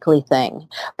like a weekly thing.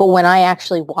 But when I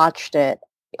actually watched it,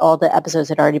 all the episodes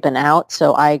had already been out,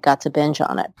 so I got to binge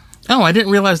on it. Oh, I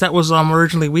didn't realize that was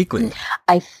originally weekly.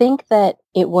 I think that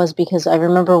it was because I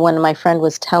remember when my friend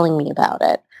was telling me about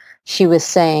it, she was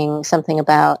saying something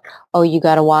about, oh, you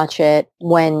got to watch it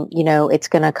when, it's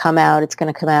going to come out. It's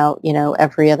going to come out,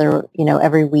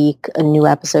 every week, a new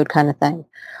episode kind of thing.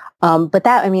 But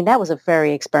that was a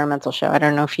very experimental show. I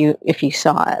don't know if you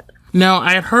saw it. No,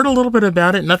 I had heard a little bit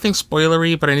about it. Nothing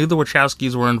spoilery, but I knew the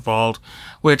Wachowskis were involved,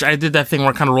 which I did that thing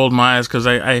where I kind of rolled my eyes because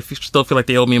I still feel like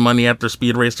they owe me money after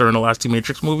Speed Racer and the last 2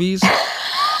 Matrix movies.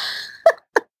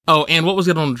 Oh, and what was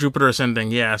it on Jupiter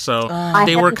Ascending? Yeah, so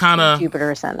they were kind of... Jupiter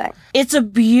Ascending. It's a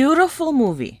beautiful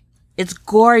movie. It's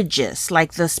gorgeous.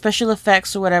 Like the special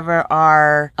effects or whatever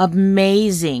are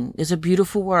amazing. It's a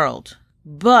beautiful world.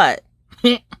 But...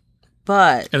 And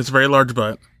it's a very large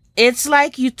butt. It's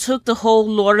like you took the whole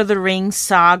Lord of the Rings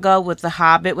saga with The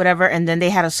Hobbit, whatever, and then they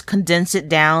had to condense it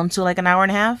down to like an hour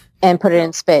and a half. And put it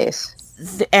in space.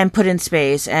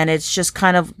 And it's just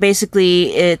kind of,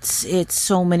 basically, it's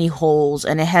so many holes,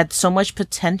 and it had so much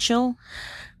potential.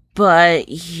 But,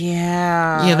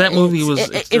 yeah. Yeah, that movie was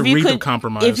a reek of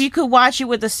compromise. If you could watch it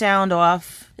with the sound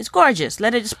off, it's gorgeous.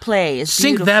 Let it just play. It's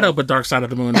Sync beautiful. that up with Dark Side of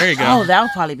the Moon. There you go. Oh, that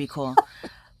would probably be cool.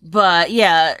 But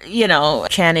yeah,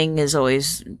 Channing is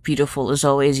always beautiful as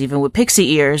always, even with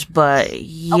pixie ears. But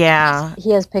yeah,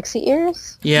 he has pixie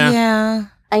ears. Yeah.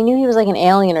 I knew he was like an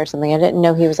alien or something. I didn't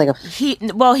know he was like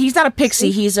he's not a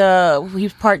pixie. He's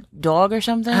part dog or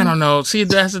something. I don't know. See,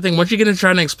 that's the thing. Once you get into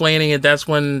trying to explaining it, that's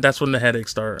when the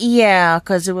headaches start. Yeah,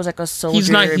 because it was like a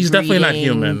soldier. He's definitely not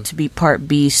human. To be part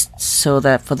beast, so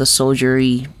that for the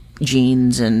soldiery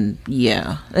genes, and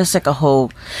yeah, it's like a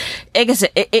whole, like I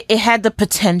said, it had the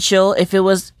potential. If it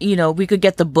was, we could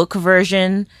get the book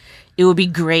version, it would be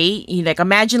great. Like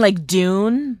imagine like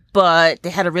Dune, but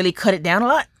they had to really cut it down a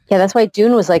lot. Yeah, that's why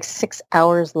Dune was like 6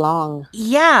 hours long.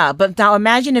 Yeah, but now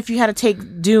imagine if you had to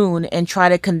take Dune and try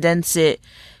to condense it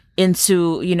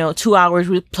into 2 hours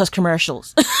plus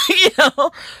commercials.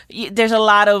 There's a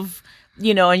lot of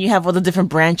and you have all the different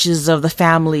branches of the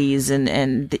families,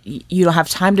 and you don't have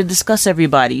time to discuss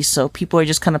everybody. So people are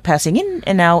just kind of passing in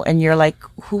and out, and you're like,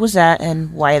 who was that,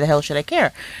 and why the hell should I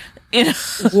care? Yeah.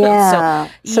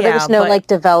 So there was no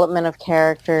development of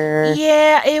character.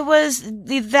 Yeah, it was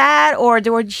that, or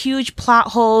there were huge plot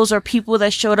holes, or people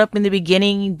that showed up in the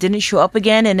beginning didn't show up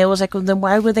again, and it was like, well, then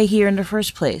why were they here in the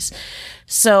first place?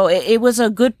 So it was a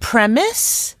good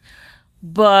premise,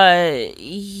 but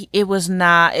it was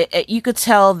not. You could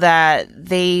tell that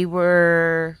they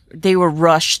were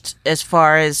rushed as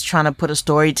far as trying to put a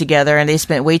story together, and they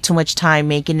spent way too much time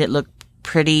making it look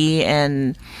pretty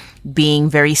and being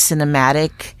very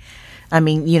cinematic. I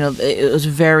mean, it was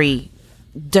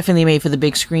definitely made for the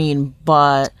big screen,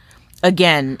 but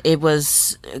again, it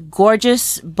was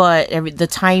gorgeous, but the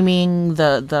timing,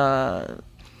 the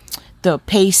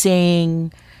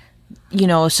pacing,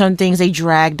 some things they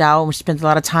dragged out and spent a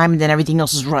lot of time, and then everything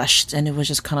else was rushed, and it was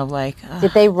just kind of like...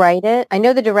 Did they write it? I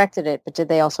know they directed it, but did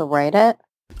they also write it?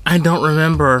 I don't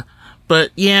remember.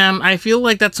 But yeah, I feel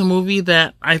like that's a movie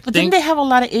that But didn't they have a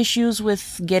lot of issues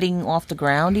with getting off the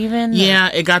ground even? Yeah,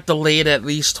 it got delayed at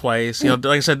least twice. Like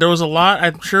I said, there was a lot.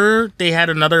 I'm sure they had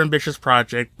another ambitious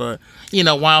project, but,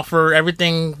 while for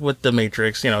everything with The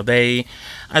Matrix, I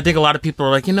think a lot of people are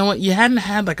like, you know what, you hadn't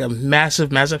had like a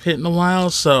massive hit in a while,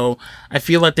 so I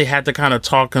feel like they had to kind of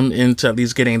talk them into at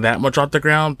least getting that much off the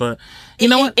ground, but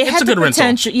it's a good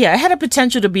rental. Yeah, it had a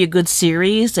potential to be a good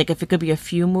series. Like if it could be a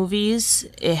few movies,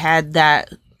 it had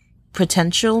that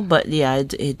potential, but yeah,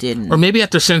 it didn't. Or maybe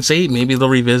after Sense8, maybe they'll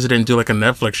revisit it and do like a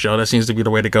Netflix show. That seems to be the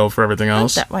way to go for everything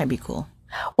else. That might be cool.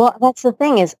 Well, that's the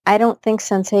thing is, I don't think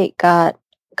Sense8 got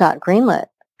greenlit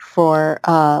for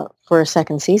a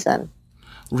second season.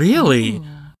 Really? Ooh.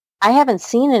 I haven't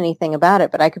seen anything about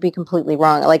it, but I could be completely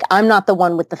wrong. Like, I'm not the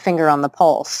one with the finger on the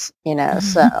pulse,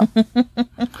 so.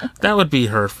 That would be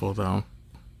hurtful, though.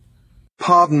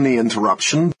 Pardon the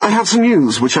interruption. I have some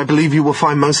news which I believe you will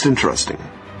find most interesting.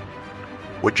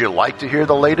 Would you like to hear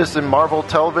the latest in Marvel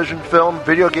television, film,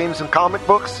 video games, and comic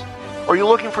books? Or are you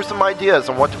looking for some ideas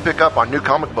on what to pick up on New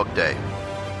Comic Book Day?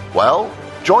 Well,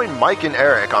 join Mike and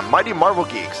Eric on Mighty Marvel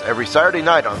Geeks every Saturday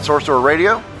night on Sorcerer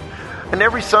Radio, and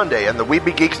every Sunday on the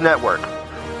Weeby Geeks Network,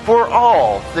 for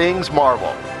all things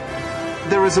Marvel.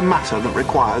 There is a matter that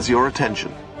requires your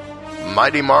attention.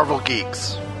 Mighty Marvel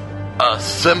Geeks.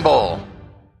 Assemble!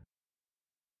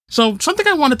 So, something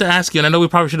I wanted to ask you, and I know we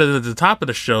probably should have at the top of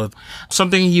the show,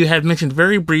 something you had mentioned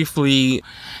very briefly,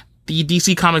 the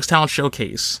DC Comics Talent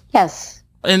Showcase. Yes.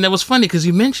 And that was funny because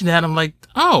you mentioned that. I'm like,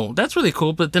 oh, that's really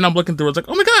cool. But then I'm looking through, it's like,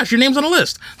 oh my gosh, your name's on the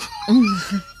list.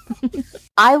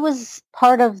 I was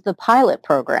part of the pilot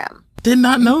program. Did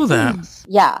not know that.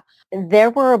 Yeah. There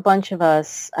were a bunch of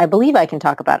us, I believe I can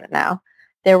talk about it now.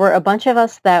 There were a bunch of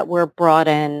us that were brought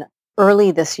in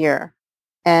early this year,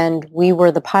 and we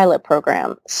were the pilot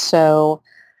program. So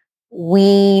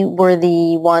we were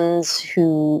the ones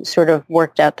who sort of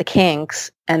worked out the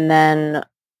kinks, and then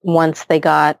once they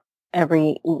got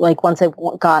once they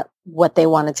got what they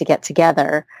wanted to get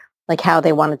together, like how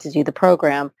they wanted to do the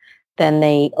program, then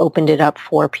they opened it up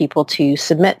for people to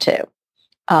submit to.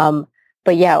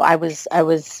 But yeah, I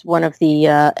was one of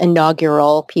the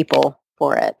inaugural people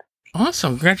for it.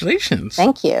 Awesome. Congratulations.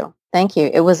 Thank you.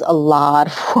 It was a lot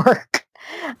of work.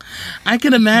 I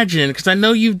can imagine, because I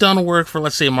know you've done work for,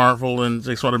 let's say, Marvel and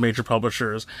like, sort of major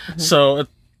publishers. Mm-hmm. So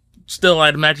still,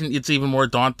 I'd imagine it's even more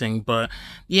daunting. But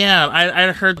yeah,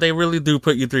 I heard they really do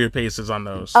put you through your paces on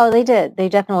those. Oh, they did. They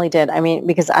definitely did. I mean,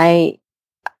 because I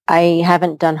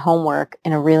haven't done homework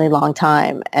in a really long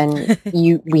time, and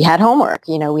we had homework.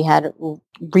 We had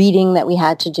reading that we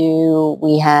had to do.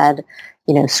 We had,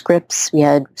 scripts. We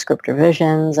had script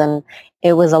revisions, and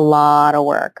it was a lot of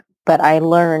work. But I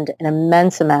learned an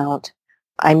immense amount.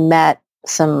 I met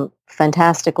some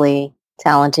fantastically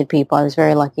talented people. I was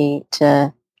very lucky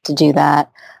to do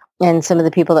that, and some of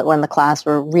the people that were in the class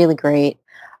were really great.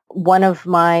 One of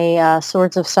my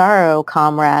Swords of Sorrow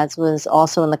comrades was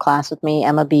also in the class with me,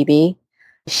 Emma Beebe.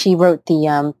 She wrote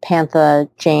the Panther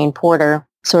Jane Porter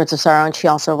Swords of Sorrow, and she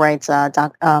also writes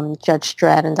Judge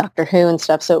Dredd and Doctor Who and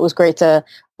stuff. So it was great to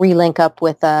relink up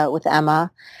with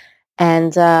Emma.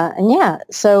 And yeah,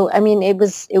 so I mean, it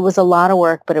was a lot of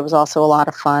work, but it was also a lot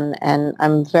of fun, and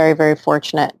I'm very, very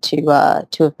fortunate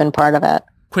to have been part of it.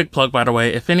 Quick plug, by the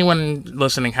way, if anyone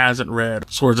listening hasn't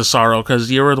read Swords of Sorrow, because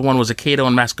you were the one was a Kato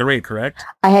and Masquerade, correct?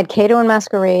 I had Kato and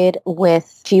Masquerade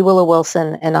with G. Willow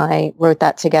Wilson, and I wrote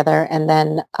that together, and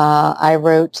then I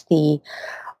wrote the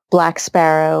Black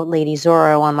Sparrow, Lady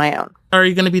Zorro on my own. Are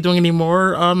you going to be doing any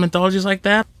more anthologies like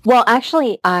that? Well,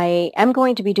 actually, I am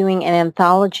going to be doing an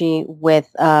anthology with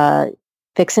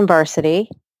Vixen Varsity,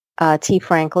 T.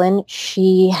 Franklin.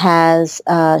 She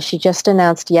just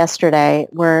announced yesterday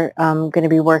we're going to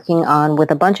be working on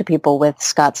with a bunch of people, with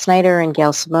Scott Snyder and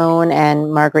Gail Simone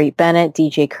and Marguerite Bennett,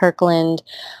 DJ Kirkland,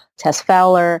 Tess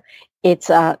Fowler.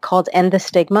 It's called End the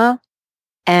Stigma,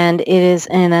 and it is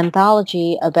an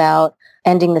anthology about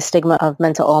ending the stigma of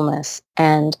mental illness.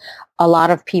 And a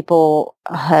lot of people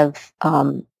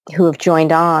who have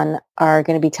joined on are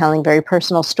going to be telling very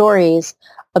personal stories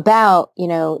about,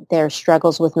 their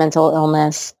struggles with mental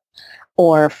illness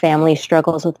or family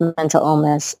struggles with mental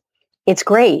illness. It's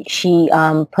great. She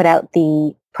put out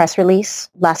the press release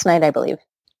last night, I believe.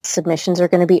 Submissions are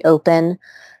going to be open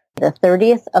the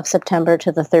 30th of September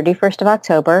to the 31st of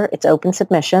October. It's open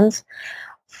submissions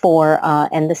for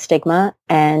End the Stigma.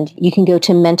 And you can go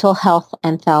to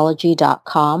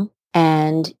mentalhealthanthology.com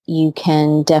and you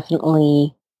can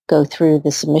definitely go through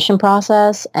the submission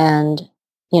process. And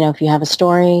if you have a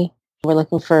story, we're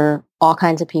looking for all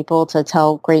kinds of people to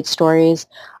tell great stories.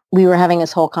 We were having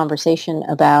this whole conversation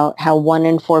about how 1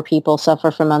 in 4 people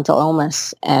suffer from mental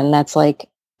illness, and that's like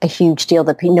a huge deal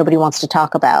that nobody wants to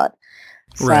talk about.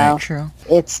 Right. So True.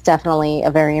 it's definitely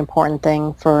a very important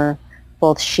thing for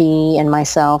both she and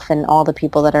myself and all the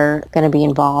people that are going to be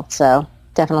involved. So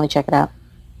definitely check it out.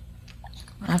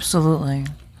 Absolutely.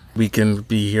 We can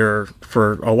be here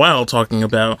for a while talking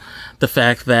about the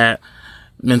fact that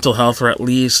mental health, or at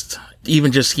least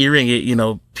even just hearing it,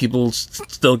 people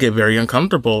still get very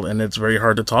uncomfortable and it's very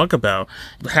hard to talk about.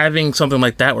 Having something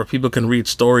like that where people can read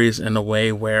stories in a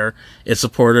way where it's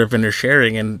supportive and they're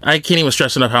sharing. And I can't even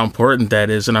stress enough how important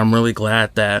that is. And I'm really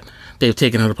glad that they've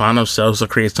taken it upon themselves to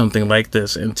create something like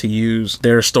this and to use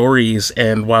their stories.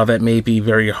 And while that may be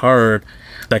very hard,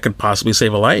 that could possibly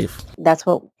save a life. That's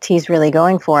what T's really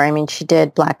going for. I mean, she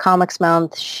did Black Comics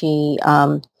Month. She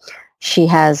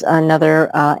has another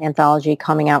anthology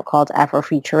coming out called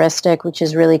Afrofuturistic, which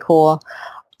is really cool.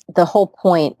 The whole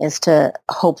point is to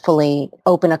hopefully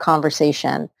open a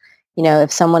conversation.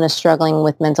 If someone is struggling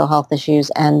with mental health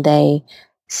issues and they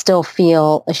still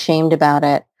feel ashamed about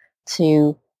it,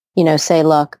 to, say,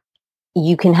 look,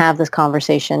 you can have this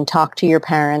conversation, talk to your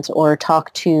parents or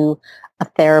talk to a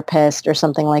therapist or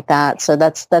something like that. So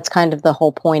that's kind of the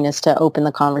whole point, is to open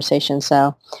the conversation.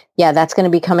 So yeah, that's going to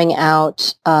be coming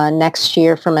out next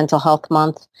year for Mental Health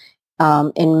Month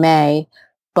in May,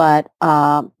 but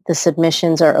the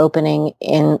submissions are opening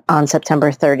on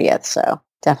September 30th. So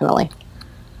definitely.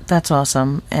 That's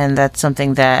awesome. And that's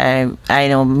something that I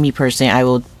know, me personally, I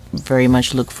will very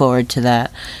much look forward to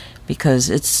that, because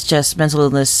it's just, mental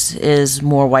illness is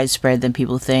more widespread than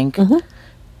people think. Mm-hmm.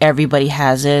 Everybody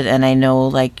has it, and I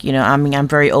know, I'm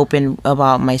very open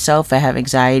about myself. I have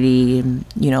anxiety,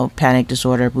 panic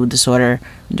disorder, mood disorder,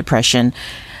 depression.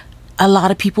 A lot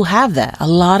of people have that. A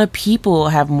lot of people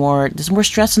have there's more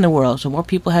stress in the world, so more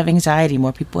people have anxiety,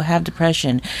 more people have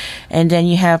depression. And then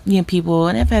you have, people,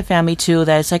 and I've had family too,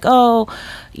 that it's like,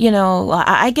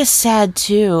 I get sad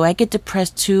too, I get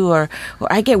depressed too, or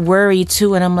I get worried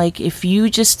too. And I'm like, if you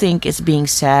just think it's being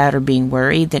sad or being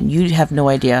worried, then you have no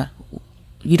idea.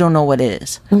 You don't know what it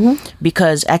is. Mm-hmm.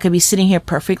 Because I could be sitting here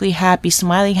perfectly happy,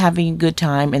 smiling, having a good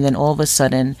time, and then all of a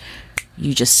sudden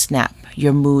you just snap.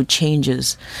 Your mood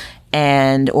changes.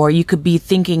 Or you could be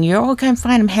thinking, you're okay, I'm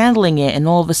fine, I'm handling it, and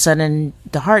all of a sudden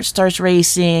the heart starts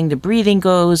racing, the breathing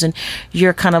goes, and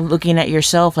you're kind of looking at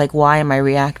yourself like, why am I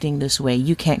reacting this way?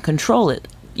 You can't control it.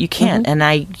 You can't. Mm-hmm. And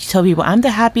I tell people, I'm the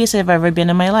happiest I've ever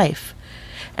been in my life.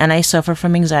 And I suffer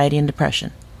from anxiety and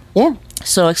depression. Yeah.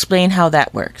 So explain how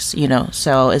that works,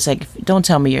 So it's like, don't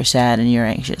tell me you're sad and you're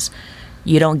anxious.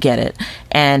 You don't get it.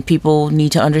 And people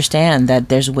need to understand that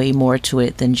there's way more to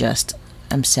it than just,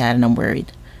 I'm sad and I'm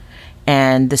worried.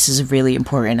 And this is really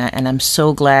important. And I'm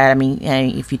so glad. I mean,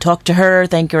 if you talk to her,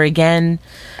 thank her again.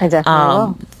 I definitely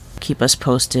will. Keep us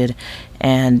posted.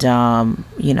 And,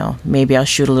 maybe I'll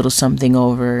shoot a little something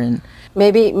over. And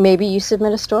maybe you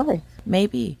submit a story.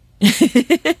 Maybe.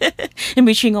 In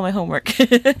between all my homework.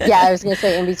 Yeah, I was going to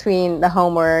say in between the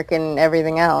homework and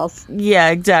everything else. Yeah,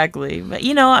 exactly. But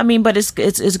but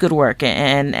it's good work,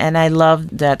 and I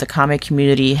love that the comic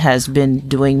community has been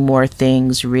doing more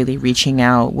things, really reaching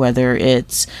out, whether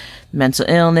it's mental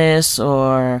illness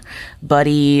or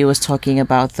Buddy was talking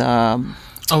about the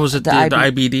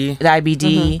IBD. The IBD.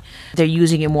 Mm-hmm. They're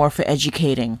using it more for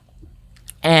educating.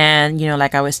 And,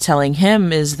 like I was telling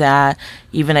him, is that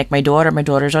even like my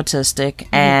daughter's autistic,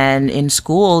 mm-hmm. and in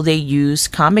school they use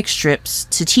comic strips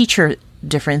to teach her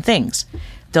different things.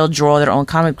 they'll draw their own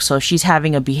comic. So if she's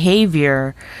having a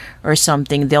behavior or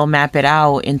something, they'll map it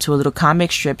out into a little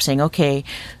comic strip saying, okay,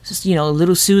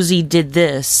 little Susie did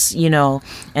this,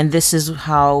 and this is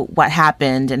what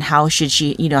happened, and how should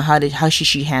she, how should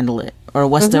she handle it? Or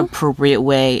what's the appropriate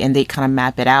way? And they kind of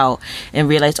map it out and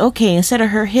realize, okay, instead of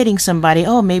her hitting somebody,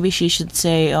 oh, maybe she should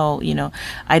say, oh,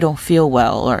 I don't feel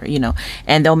well, or,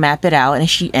 and they'll map it out,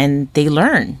 and they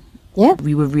learn. Yeah.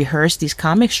 We would rehearse these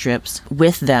comic strips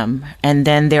with them, and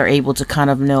then they're able to kind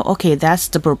of know, okay, that's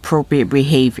the appropriate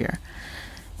behavior.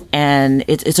 And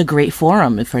it's a great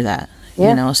forum for that.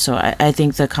 Yeah. So I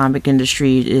think the comic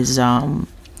industry is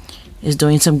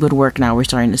doing some good work now. We're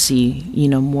starting to see,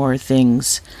 more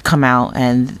things come out,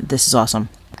 and this is awesome.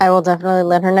 I will definitely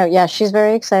let her know. Yeah, she's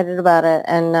very excited about it,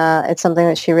 and it's something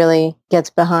that she really gets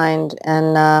behind,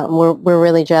 and we're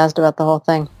really jazzed about the whole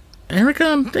thing.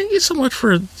 Erica, thank you so much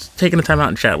for taking the time out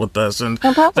and chat with us. And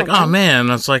no problem, it's like, oh man,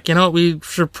 it's like, we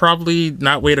should probably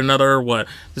not wait another,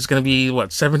 there's going to be,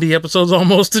 70 episodes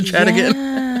almost to chat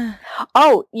again?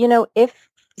 Oh, if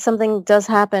something does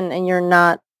happen and you're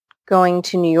not going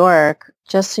to New York,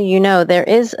 just so you know, there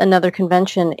is another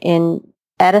convention in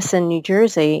Edison, New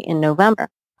Jersey in November.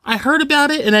 I heard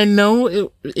about it, and I know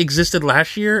it existed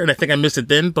last year, and I think I missed it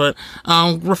then, but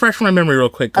refresh my memory real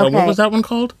quick. Okay. What was that one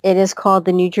called? It is called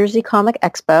the New Jersey Comic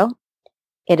Expo.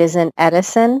 It is in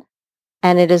Edison,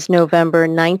 and it is November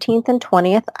 19th and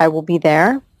 20th. I will be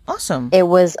there. Awesome. It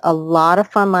was a lot of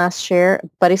fun last year.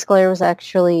 Buddy Scollier was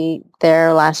actually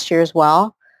there last year as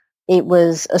well. It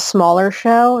was a smaller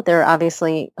show. They're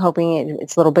obviously hoping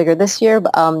it's a little bigger this year,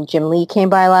 but Jim Lee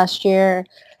came by last year.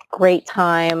 Great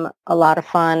time, a lot of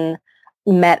fun,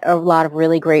 met a lot of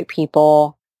really great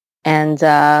people, and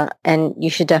you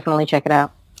should definitely check it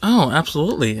out. Oh,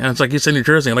 absolutely. And it's like you said, New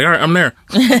Jersey. I'm like, all right, I'm there.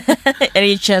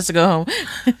 Any chance to go home?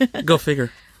 Go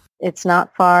figure. It's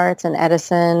not far. It's in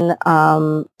Edison.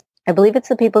 I believe it's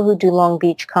the people who do Long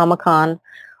Beach Comic-Con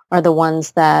are the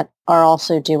ones that are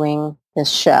also doing this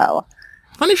show.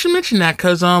 Funny you should mention that,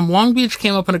 because Long Beach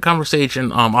came up in a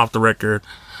conversation off the record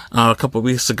a couple of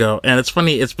weeks ago, and it's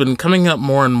funny, it's been coming up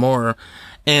more and more,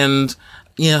 and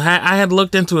I had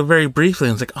looked into it very briefly,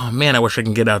 and it's like, oh man, I wish I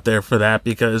can get out there for that,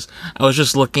 because I was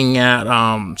just looking at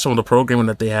some of the programming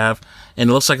that they have, and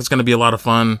it looks like it's going to be a lot of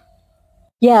fun.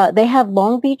 Yeah, they have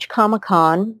Long Beach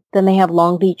Comic-Con, then they have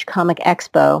Long Beach Comic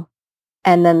Expo,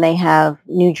 and then they have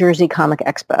New Jersey Comic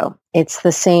Expo. It's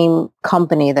the same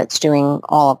company that's doing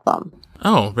all of them.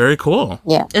 Oh, very cool.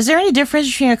 Yeah. Is there any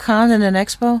difference between a con and an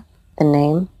expo? The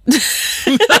name?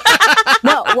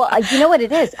 No, well, you know what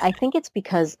it is? I think it's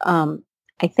because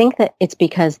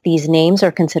these names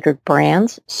are considered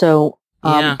brands, so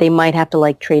they might have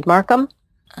to trademark them.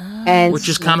 And which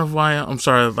is kind of why I'm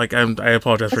sorry, I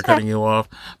apologize for cutting you off,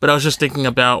 but I was just thinking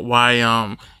about why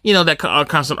that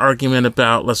constant argument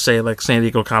about, let's say, San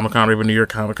Diego Comic-Con or even New York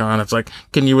Comic-Con. It's like,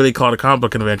 can you really call it a comic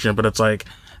book convention? But it's like,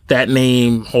 that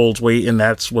name holds weight, and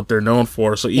that's what they're known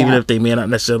for. So even if they may not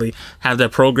necessarily have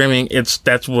that programming,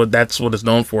 that's what it's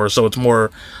known for. So it's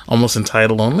more almost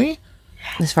entitled only.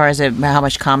 As far as how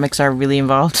much comics are really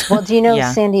involved. Well, do you know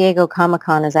San Diego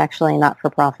Comic-Con is actually not for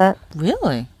profit?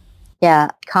 Really? Yeah,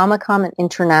 Comic-Con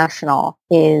International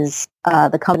is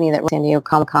the company that runs San Diego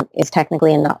Comic-Con is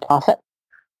technically a not-profit,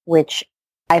 which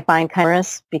I find kind of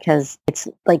humorous because it's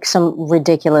some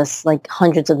ridiculous,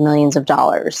 hundreds of millions of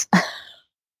dollars.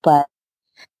 But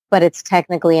it's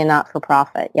technically a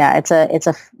not-for-profit. Yeah, it's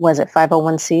a was it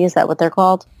 501c? Is that what they're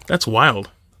called? That's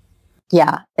wild.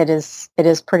 Yeah, it is. It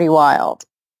is pretty wild.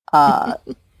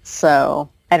 So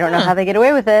I don't know how they get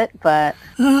away with it, but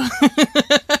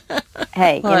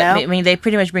hey, I mean, they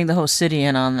pretty much bring the whole city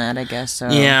in on that, I guess. So.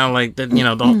 Yeah,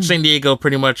 the San Diego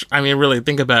pretty much. I mean, really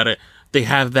think about it. They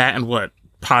have that and what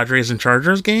Padres and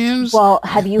Chargers games. Well,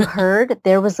 have you heard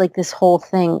there was this whole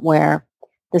thing where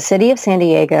the city of San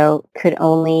Diego could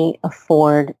only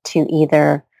afford to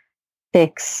either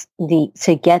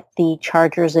to get the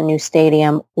Chargers a new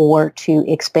stadium or to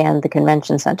expand the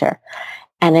convention center.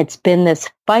 And it's been this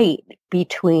fight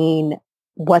between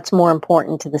what's more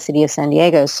important to the city of San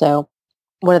Diego. So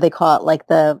what do they call it?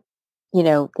 The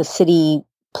city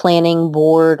planning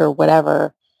board or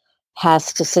whatever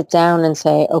has to sit down and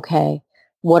say, okay,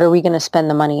 what are we going to spend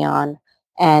the money on?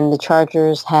 And the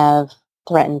Chargers have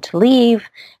threatened to leave,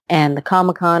 and the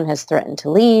Comic-Con has threatened to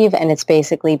leave, and it's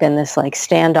basically been this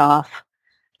standoff.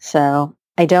 So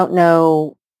I don't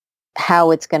know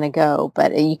how it's going to go,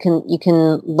 but you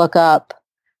can look up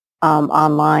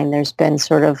online. There's been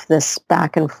sort of this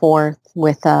back and forth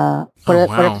with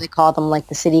whatever they call them,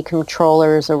 the city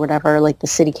controllers or whatever, the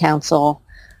city council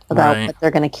about what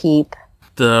they're going to keep.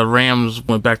 the Rams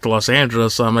went back to Los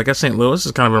Angeles, so I guess St. Louis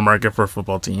is kind of a market for a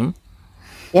football team.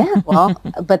 Yeah, well,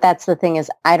 but that's the thing is,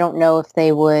 I don't know if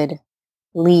they would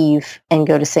leave and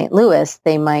go to St. Louis.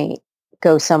 They might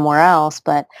go somewhere else,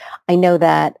 but I know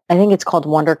that, I think it's called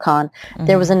WonderCon.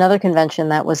 There was another convention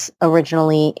that was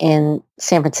originally in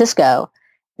San Francisco.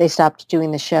 They stopped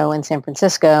doing the show in San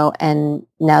Francisco, and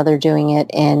now they're doing it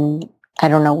in, I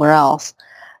don't know where else.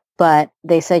 But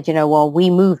they said, well, we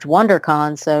moved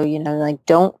WonderCon, so, like,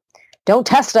 don't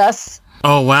test us.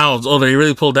 Oh, wow. Oh, they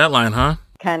really pulled that line, huh?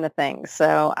 Kind of thing.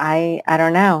 So I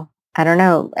don't know.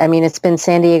 I mean, it's been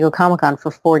San Diego Comic-Con for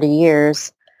 40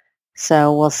 years,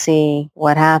 so we'll see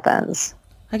what happens.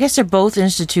 I guess they're both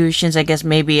institutions. I guess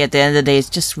maybe at the end of the day, it's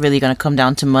just really going to come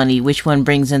down to money. Which one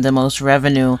brings in the most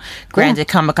revenue? Granted,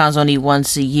 Comic-Con's only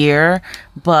once a year,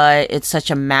 but it's such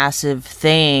a massive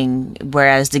thing,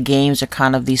 whereas the games are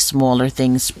kind of these smaller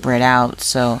things spread out.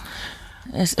 So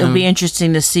it'll be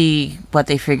interesting to see what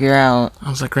they figure out. I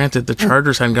was like, granted, the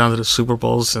Chargers hadn't gone to the Super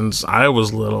Bowl since I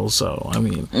was little, so, I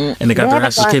mean, and they got their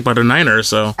asses kicked by the Niners,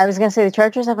 so. I was going to say, the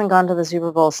Chargers haven't gone to the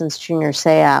Super Bowl since Junior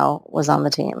Seau was on the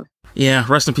team. Yeah,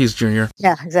 rest in peace, Junior.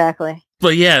 Yeah, exactly.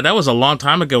 But yeah, that was a long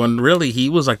time ago, and really, he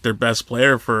was like their best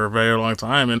player for a very long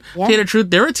time. And to tell you the truth,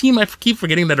 they're a team I keep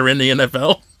forgetting that are in the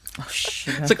NFL. Oh,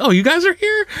 shit. It's like, oh, you guys are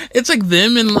here? It's like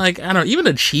them and like, I don't know, even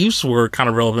the Chiefs were kind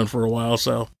of relevant for a while,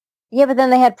 so. Yeah, but then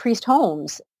they had Priest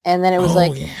Holmes, and then it was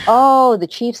the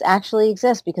Chiefs actually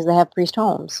exist because they have Priest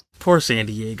Holmes. Poor San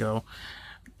Diego.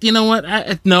 You know what?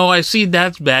 I see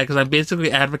that's bad because I'm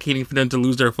basically advocating for them to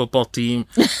lose their football team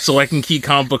so I can keep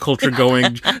comic book culture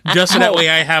going just so that way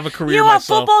I have a career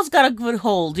myself. Football's got a good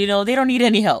hold. They don't need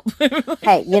any help.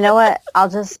 Hey, you know what? I'll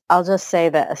just say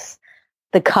this.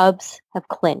 The Cubs have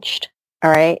clinched,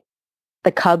 all right?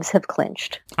 The Cubs have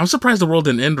clinched. I'm surprised the world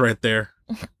didn't end right there.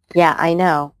 Yeah, I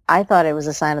know. I thought it was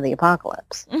a sign of the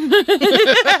apocalypse.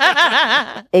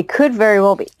 It could very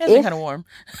well be. It's kind of warm.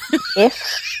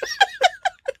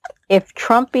 If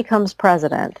Trump becomes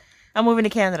president... I'm moving to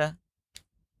Canada.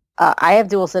 I have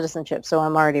dual citizenship, so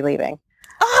I'm already leaving.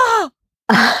 Oh!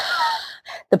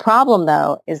 The problem,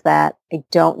 though, is that I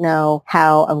don't know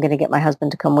how I'm going to get my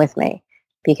husband to come with me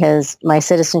because my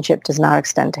citizenship does not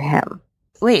extend to him.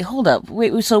 Wait, hold up.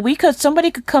 Wait, so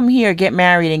somebody could come here, get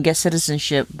married, and get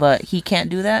citizenship, but he can't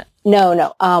do that?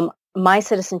 No. My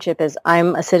citizenship is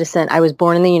I'm a citizen. I was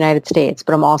born in the United States,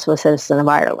 but I'm also a citizen of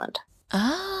Ireland.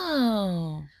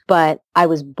 Oh. But I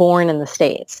was born in the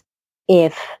States.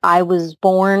 If I was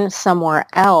born somewhere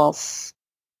else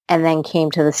and then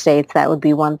came to the States, that would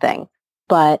be one thing.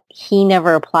 But he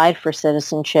never applied for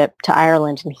citizenship to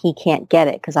Ireland, and he can't get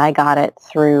it because I got it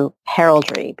through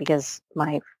heraldry because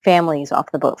my family's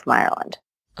off the boat from Ireland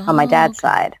on my dad's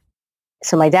side.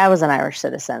 So my dad was an Irish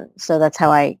citizen. So that's how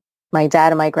my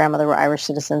dad and my grandmother were Irish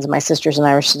citizens, and my sister's an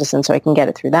Irish citizen, so I can get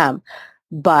it through them.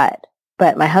 But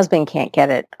my husband can't get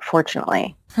it,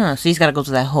 unfortunately. So he's got to go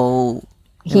through that whole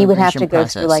he would have to go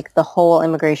process. through like the whole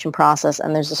immigration process.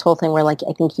 And there's this whole thing where like,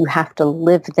 I think you have to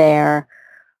live there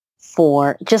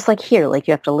for just like here, like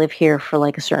you have to live here for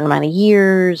like a certain amount of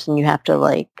years, and you have to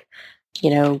like,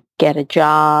 get a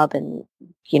job and,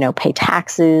 pay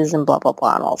taxes and blah, blah,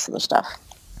 blah, and all this other stuff.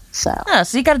 So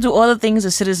you got to do all the things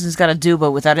a citizen's got to do,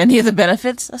 but without any of the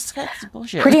benefits. That's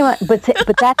bullshit. Pretty much. But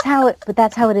that's how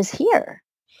it is here.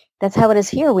 That's how it is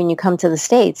here when you come to the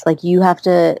States. Like you have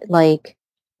to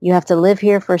live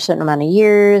here for a certain amount of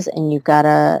years, and you've got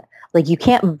to you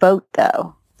can't vote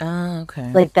though. Oh,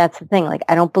 okay. Like that's the thing. Like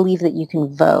I don't believe that you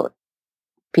can vote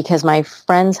because my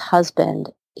friend's husband,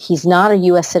 he's not a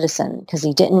U.S. citizen because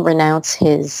he didn't renounce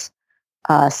his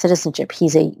citizenship.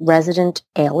 He's a resident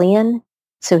alien,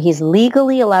 so he's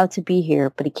legally allowed to be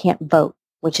here, but he can't vote,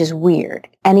 which is weird.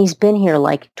 And he's been here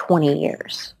like 20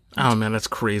 years. Oh man, that's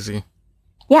crazy.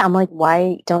 Yeah, I'm like,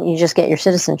 why don't you just get your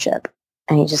citizenship?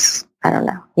 And he just, I don't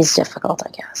know. He's difficult, I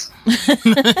guess.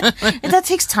 That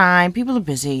takes time. People are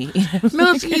busy.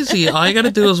 No, it's easy. All you got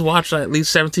to do is watch at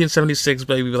least 1776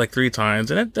 maybe like 3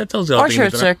 times, and that tells you all. Or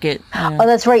Short Circuit. Yeah. Oh,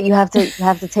 that's right. You have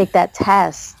to take that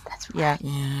test. That's right.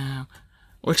 Yeah.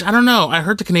 Which I don't know. I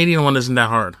heard the Canadian one isn't that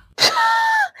hard.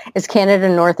 Is Canada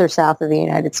north or south of the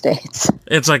United States?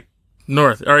 It's like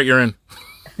north. All right, you're in.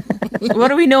 What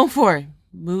are we known for?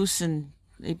 Moose and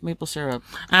maple syrup.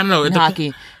 I don't know.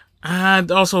 Hockey.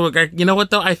 Also, you know what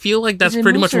though? I feel like that's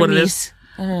pretty much what it is.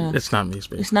 It's not meese,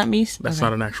 baby. It's not meese? That's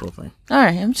not an actual thing. All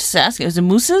right, I'm just asking. Is it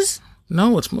mooses?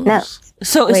 No, it's moose. No.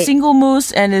 So it's single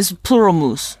moose and is plural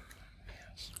moose.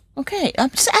 Okay, I'm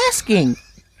just asking.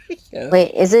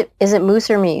 Wait, is it moose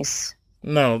or meese?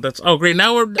 No, that's great.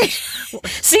 Now we're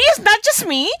See, it's not just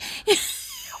me.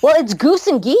 Well, it's goose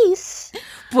and geese.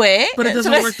 pues. But it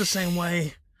doesn't work the same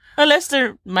way. Unless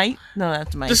they're might. No,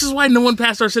 that's might. This is why no one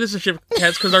passed our citizenship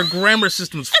tests, because our grammar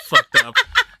system's fucked up.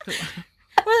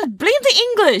 Well, blame the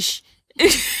English.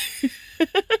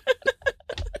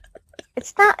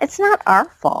 It's not our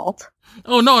fault.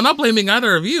 Oh, no, I'm not blaming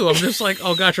either of you. I'm just like,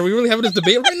 oh, gosh, are we really having this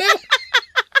debate right now?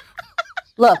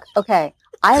 Look, okay.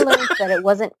 I learned that it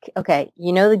wasn't... Okay,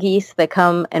 you know the geese that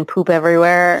come and poop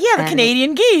everywhere? Yeah, the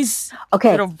Canadian geese.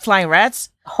 Okay. Little flying rats.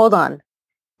 Hold on.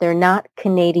 They're not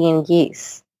Canadian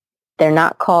geese. They're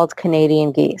not called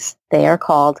Canadian geese. They are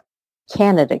called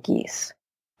Canada geese.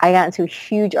 I got into a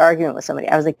huge argument with somebody.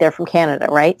 I was like, they're from Canada,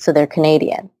 right? So they're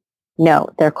Canadian. No,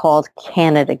 they're called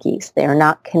Canada geese. They are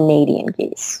not Canadian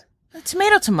geese.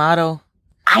 Tomato.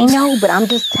 I know, but I'm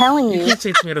just telling You you. can't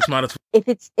say tomato. If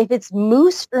it's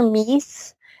moose or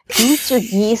meese, geese or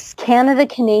geese, Canada,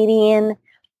 Canadian,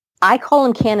 I call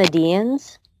them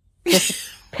Canadians just to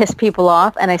piss people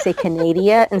off, and I say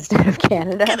Canada instead of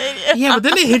Canada. Yeah, but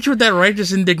then they hit you with that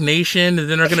righteous indignation, and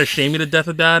then they're going to shame you to death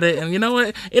about it. And you know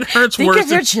what? It hurts Think worse.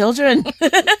 of your children.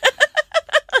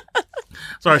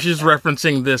 Sorry, she's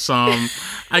referencing this.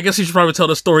 I guess you should probably tell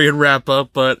the story and wrap up,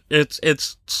 but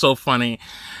it's so funny.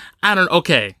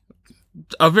 Okay.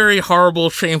 A very horrible,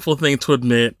 shameful thing to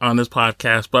admit on this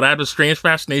podcast, but I have a strange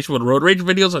fascination with road rage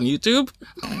videos on YouTube.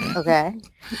 Okay.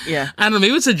 Yeah. I don't know,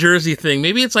 maybe it's a Jersey thing.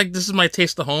 Maybe it's like, this is my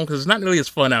taste of home, because it's not nearly as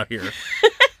fun out here.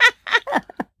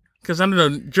 Because, I don't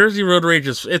know, Jersey road rage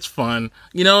it's fun.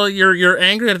 You know, you're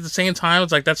angry at the same time.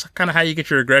 It's like, that's kind of how you get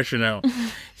your aggression out.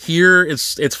 Here,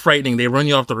 it's frightening. They run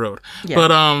you off the road. Yeah.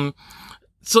 But,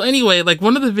 so anyway, like,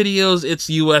 one of the videos, it's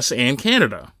US and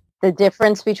Canada. The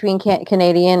difference between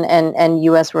Canadian and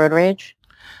U.S. road rage?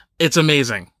 It's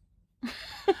amazing.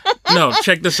 No,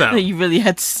 check this out. You really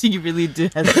do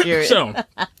have to hear it. So,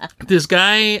 this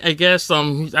guy, I guess,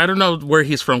 I don't know where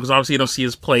he's from, because obviously you don't see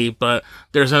his plate, but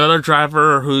there's another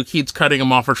driver who keeps cutting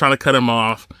him off or trying to cut him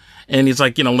off. And he's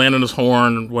like, landing his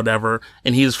horn, whatever.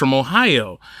 And he's from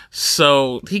Ohio.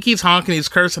 So he keeps honking, he's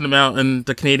cursing him out. And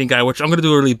the Canadian guy, which I'm going to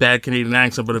do a really bad Canadian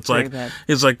accent, but it's Very like, bad.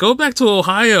 it's like, go back to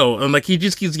Ohio. And like, he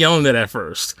just keeps yelling it at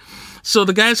first. So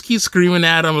the guys keep screaming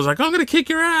at him. I was like, I'm going to kick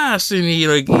your ass. And he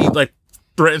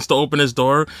threatens to open his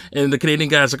door. And the Canadian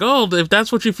guy's like, oh, if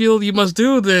that's what you feel you must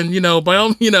do, then, by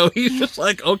all, he's just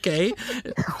like, okay.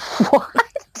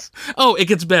 What? Oh, it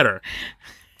gets better.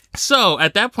 So,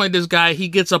 at that point, this guy, he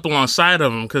gets up alongside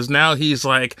of him, because now he's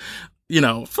like,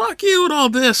 fuck you and all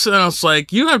this. And I was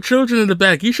like, you have children in the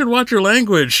back. You should watch your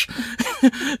language.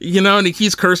 And he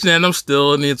keeps cursing at them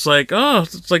still. And it's like, oh,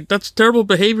 it's like, that's terrible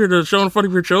behavior to show in front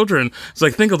of your children. It's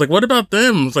like, what about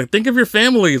them? It's like, think of your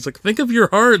family. It's like, think of your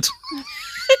heart.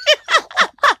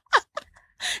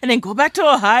 And then go back to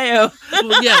Ohio.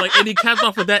 Yeah, and he capped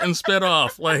off with that and sped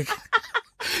off.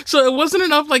 So it wasn't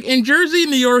enough, in Jersey,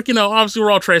 New York, obviously we're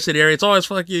all tri-state area. It's always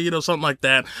fuck you, something like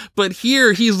that. But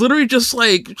here, he's literally just,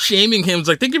 shaming him. It's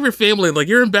like, think of your family.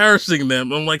 You're embarrassing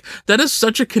them. I'm like, that is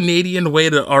such a Canadian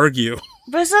way to argue.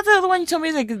 But is that the other one you told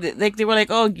me? Like they were like,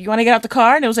 oh, you want to get out the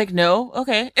car? And it was like, no.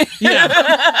 Okay.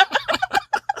 Yeah.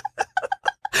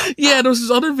 Yeah, there was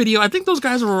this other video. I think those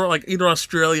guys were either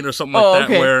Australian or something like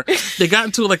that, where they got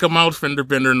into a mild fender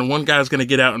bender, and the one guy's gonna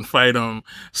get out and fight him.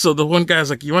 So the one guy's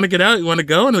like, "You want to get out? You want to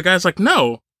go?" And the guy's like,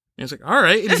 "No." And he's like, "All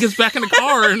right." And he gets back in the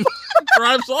car and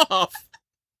drives off.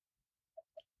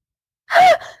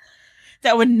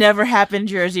 That would never happen in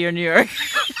Jersey or New York.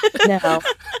 No.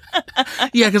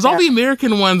 Yeah, because all the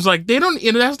American ones, they don't,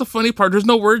 that's the funny part. There's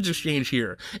no words exchange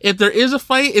here. If there is a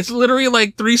fight, it's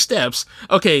literally 3 steps.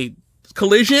 Okay,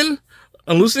 collision,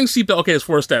 unloosening seatbelt. Okay, it's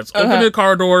 4 steps. Open the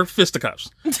car door, fisticuffs.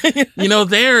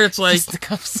 There it's like,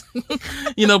 Fisticuffs.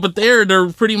 But they're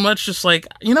pretty much just what?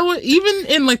 Even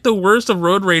in the worst of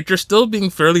road rage, they're still being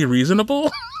fairly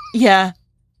reasonable. Yeah.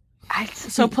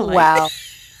 So polite. Wow.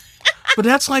 But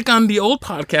that's on the old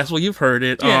podcast. Well, you've heard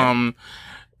it. Yeah.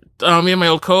 Me and my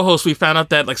old co-host, we found out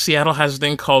that Seattle has a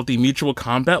thing called the mutual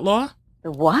combat law.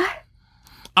 What?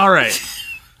 All right.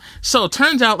 So it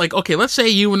turns out, okay, let's say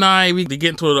you and I, we get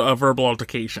into a verbal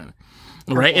altercation,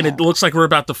 right? And it looks like we're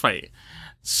about to fight.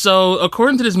 So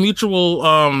according to this mutual,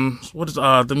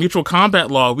 the mutual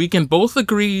combat law, we can both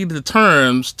agree the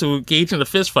terms to engage in a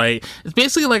fist fight. It's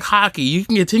basically like hockey. You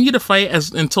can continue to fight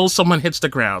until someone hits the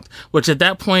ground, which at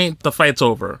that point, the fight's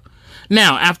over.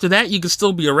 Now, after that, you can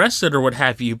still be arrested or what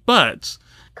have you, but...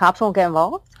 Cops won't get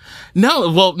involved?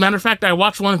 No, well, matter of fact, I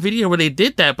watched one video where they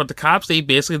did that, but the cops,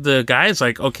 the guy's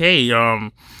like, okay, do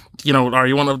you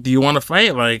want to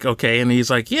fight? Okay. And he's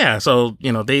like, yeah. So,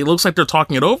 it looks like they're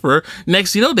talking it over.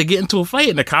 Next, they get into a fight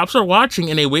and the cops are watching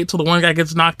and they wait till the one guy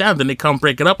gets knocked out. Then they come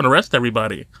break it up and arrest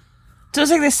everybody. So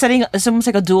it's like they're setting. It's almost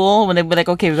like a duel when they be like,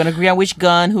 okay, we're gonna agree on which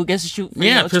gun, who gets to shoot.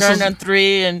 Turn on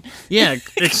 3, and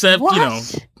except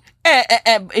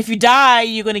if you die,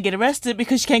 you're gonna get arrested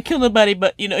because you can't kill nobody,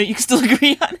 but you can still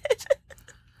agree on it.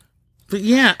 But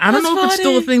yeah, I don't know if it's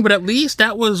still a thing, but at least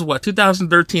that was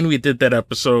 2013 we did that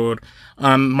episode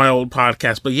on my old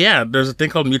podcast. But yeah, there's a thing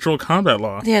called mutual combat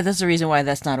law. Yeah, that's the reason why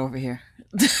that's not over here.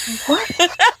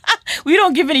 What? We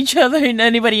don't give each other and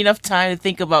anybody enough time to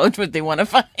think about what they want to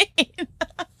fight.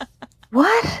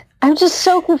 What? I'm just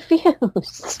so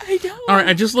confused. I know. All right,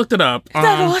 I just looked it up. Is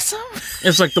that awesome?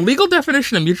 It's like the legal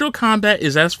definition of mutual combat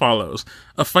is as follows: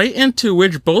 a fight into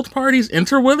which both parties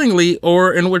enter willingly,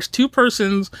 or in which two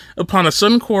persons, upon a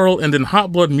sudden quarrel and in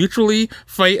hot blood, mutually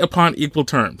fight upon equal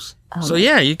terms. So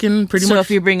yeah, you can pretty much. So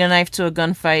if you bring a knife to a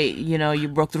gunfight, you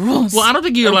broke the rules. Well, I don't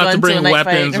think you're allowed to bring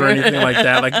weapons or anything like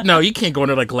that. Like, no, you can't go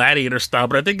into like gladiator style.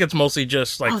 But I think it's mostly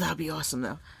just like. Oh, that'd be awesome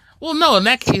though. Well, no, in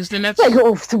that case, then that's like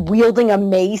wielding a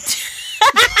mace.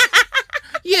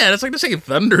 Yeah, that's like the same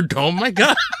Thunderdome. My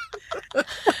God.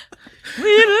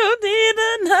 We don't need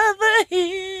another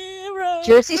hero.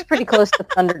 Jersey's pretty close to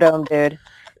Thunderdome, dude.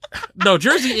 No,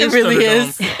 Jersey is really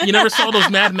Thunderdome. is. You never saw those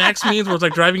Mad Max memes where it's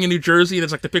like driving in New Jersey and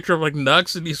it's like the picture of like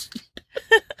Nux and these.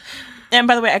 And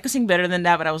by the way, I could sing better than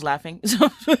that, but I was laughing.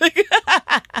 So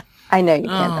I know you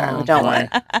can't, Darren. Don't worry.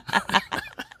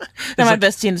 They're my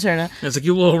best Tina Turner. It's like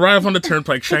you will arrive on the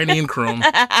turnpike, shiny and chrome.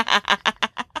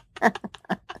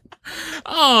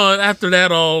 Oh, and after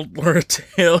that all Laura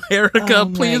tale, Erica,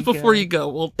 please, before you go.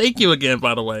 Well, thank you again,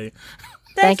 by the way.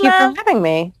 Thank you for having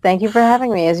me. Thank you for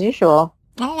having me, as usual.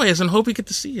 Always, and hope we get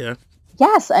to see you.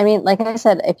 Yes, I mean, like I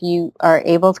said, if you are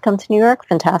able to come to New York,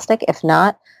 fantastic. If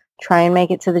not, try and make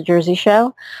it to the Jersey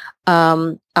show.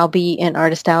 I'll be in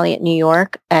Artist Alley at New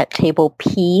York at table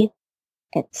P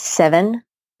at 7.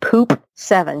 Poop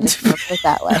 7, just remember it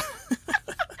that way.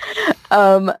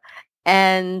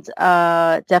 And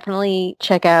definitely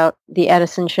check out the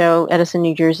Edison show, Edison,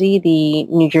 New Jersey, the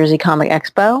New Jersey Comic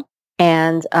Expo,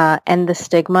 and End the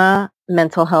Stigma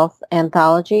Mental Health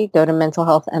Anthology. Go to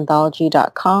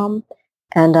mentalhealthanthology.com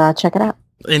and check it out.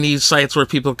 Any sites where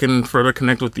people can further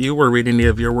connect with you or read any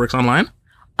of your works online?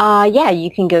 Yeah,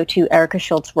 you can go to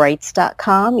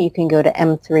ericaschultzwrites.com. You can go to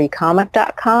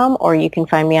m3comic.com, or you can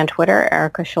find me on Twitter,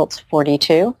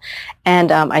 ericaschultz42.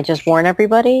 And I just warn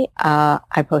everybody,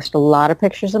 I post a lot of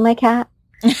pictures of my cat.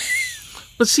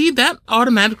 But see, that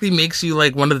automatically makes you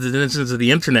like one of the denizens of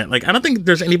the internet. Like, I don't think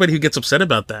there's anybody who gets upset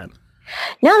about that.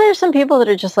 No, there's some people that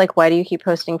are just like, why do you keep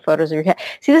posting photos of your cat?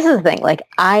 See, this is the thing. Like,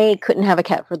 I couldn't have a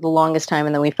cat for the longest time,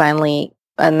 and then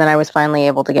I was finally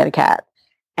able to get a cat.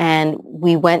 And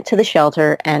we went to the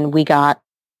shelter and I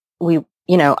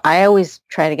always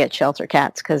try to get shelter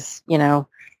cats because,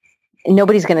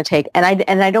 nobody's going to take, and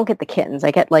I don't get the kittens. I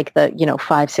get like the,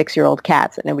 5-6-year-old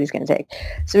cats that nobody's going to take.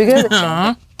 So we go to the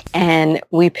shelter and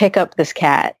we pick up this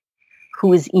cat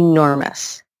who is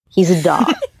enormous. He's a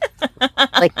dog.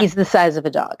 Like, he's the size of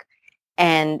a dog.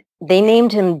 And they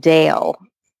named him Dale.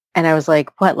 And I was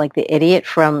like, what, like the idiot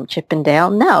from Chip and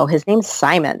Dale? No, his name's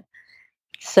Simon.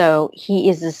 So he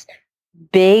is this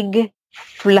big,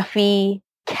 fluffy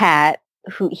cat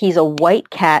he's a white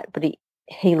cat, but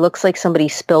he looks like somebody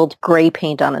spilled gray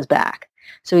paint on his back.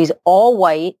 So he's all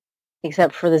white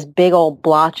except for this big old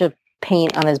blotch of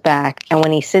paint on his back. And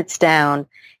when he sits down,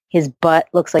 his butt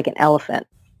looks like an elephant.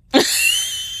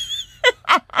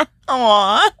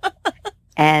 Aww.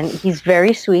 And he's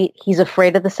very sweet. He's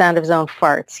afraid of the sound of his own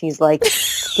farts. He's like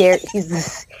scared.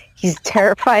 He's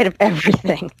terrified of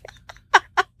everything.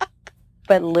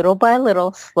 But little by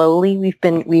little, slowly, we've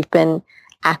been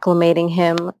acclimating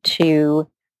him to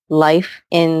life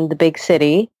in the big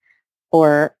city,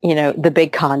 or the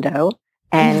big condo.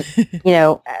 And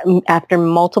after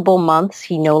multiple months,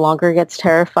 he no longer gets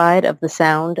terrified of the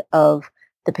sound of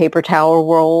the paper towel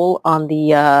roll on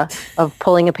the of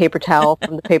pulling a paper towel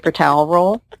from the paper towel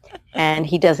roll, and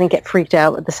he doesn't get freaked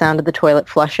out with the sound of the toilet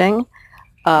flushing.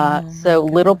 So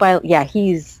little by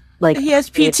he's. Like, he has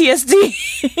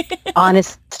PTSD.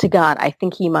 Honest to God, I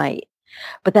think he might.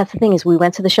 But that's the thing, is we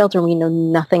went to the shelter and we know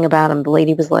nothing about him. The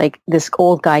lady was like, this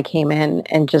old guy came in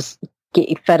and just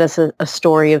fed us a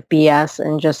story of BS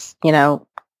and just,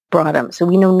 brought him. So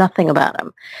we know nothing about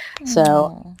him.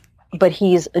 So, but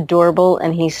he's adorable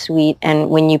and he's sweet.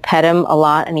 And when you pet him a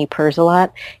lot and he purrs a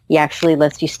lot, he actually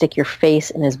lets you stick your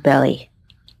face in his belly.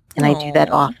 And I do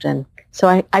that often.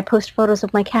 So I post photos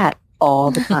of my cat all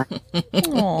the time.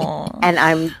 And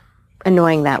I'm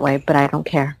annoying that way, but I don't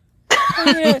care.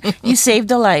 You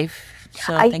saved a life.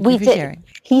 So thank you for sharing.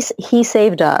 He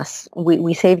saved us.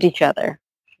 We saved each other.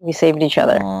 We saved each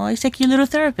other. Oh, he's like your little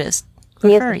therapist.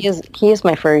 furry. He is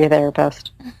my furry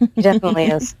therapist. He definitely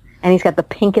is. And he's got the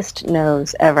pinkest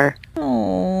nose ever.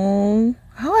 Oh,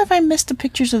 how have I missed the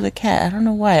pictures of the cat? I don't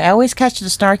know why. I always catch the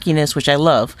snarkiness, which I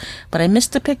love, but I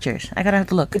missed the pictures. I gotta have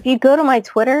to look. If you go to my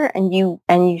Twitter and you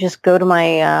just go to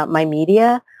my my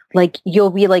media, like you'll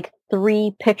be like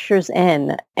 3 pictures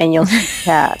in and you'll see the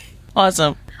cat.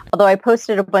 Awesome. Although I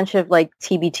posted a bunch of like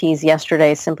TBTs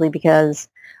yesterday simply because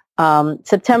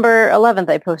September 11th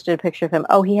I posted a picture of him.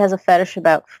 Oh, he has a fetish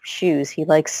about shoes. He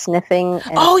likes sniffing.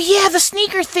 And Oh yeah, the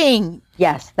sneaker thing.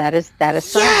 yes, that is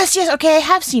fun. Yes. Okay, I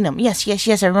have seen him. Yes.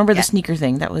 I remember the sneaker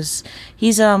thing. That was.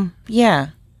 He's yeah.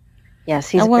 Yes,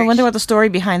 he's. I a great wonder what the story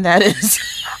behind that is.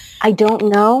 I don't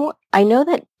know. I know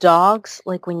that dogs,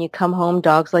 like when you come home,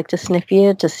 dogs like to sniff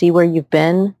you to see where you've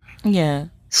been. Yeah.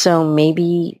 So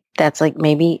maybe that's like,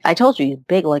 I told you he's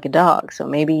big like a dog. So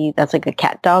maybe that's like a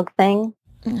cat dog thing.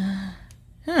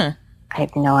 Huh. I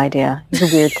have no idea.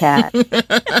 He's a weird cat.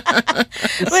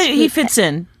 But he fits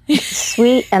in. He's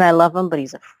sweet and I love him, but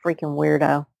he's a freaking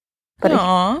weirdo. But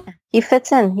Aw. he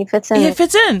fits in. He fits in. He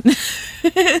fits in.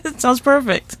 It sounds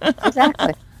perfect.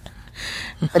 Exactly.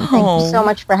 But thank you so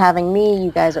much for having me.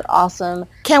 You guys are awesome.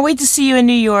 Can't wait to see you in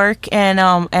New York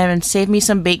and save me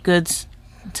some baked goods.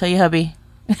 Tell your hubby.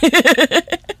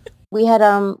 We had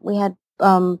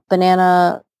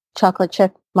banana chocolate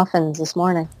chip muffins this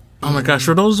morning. Oh my gosh,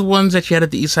 were those the ones that you had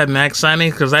at the Eastside Max signing?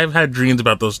 Because I've had dreams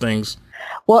about those things.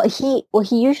 Well, he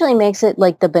usually makes it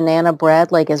like the banana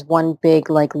bread, like as one big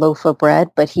like loaf of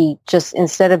bread. But he just,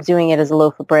 instead of doing it as a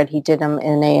loaf of bread, he did them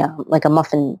in a like a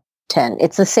muffin tin.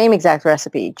 It's the same exact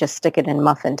recipe, just stick it in a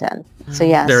muffin tin. So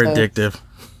yeah, They're addictive.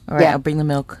 All right, Yeah. I'll bring the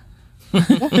milk.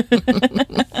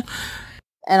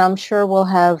 And I'm sure we'll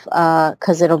have,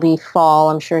 because it'll be fall,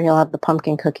 I'm sure he'll have the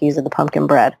pumpkin cookies or the pumpkin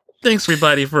bread. Thanks,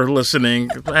 everybody, for listening.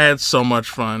 I had so much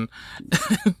fun.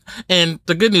 And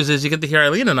the good news is you get to hear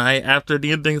Eileen and I after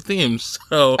the ending themes.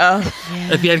 So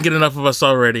if you hadn't get enough of us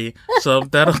already. So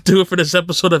that'll do it for this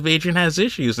episode of Adrian Has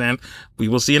Issues. And we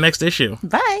will see you next issue.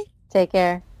 Bye. Take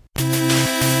care.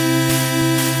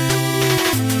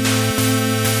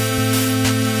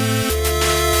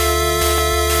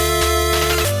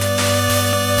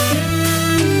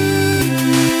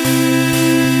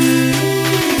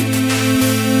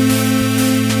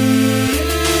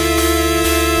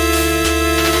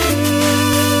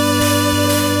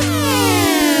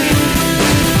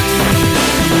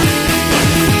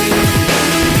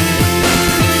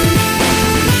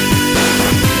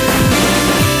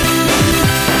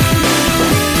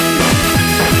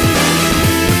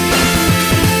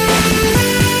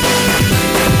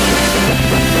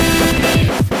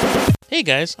 Hey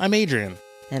guys, I'm Adrian.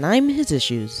 And I'm his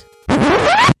issues.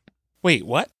 Wait,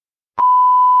 what?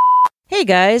 Hey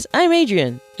guys, I'm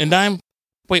Adrian. And I'm...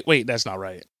 Wait, that's not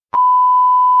right.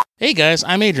 Hey guys,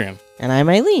 I'm Adrian. And I'm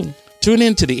Eileen. Tune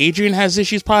in to the Adrian Has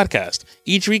Issues podcast.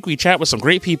 Each week we chat with some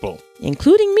great people.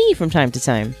 Including me from time to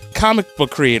time. Comic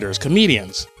book creators,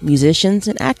 comedians, Musicians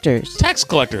and actors. tax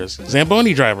collectors,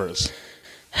 Zamboni drivers.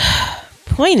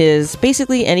 Point is,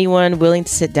 basically anyone willing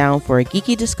to sit down for a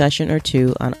geeky discussion or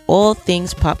two on all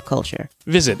things pop culture.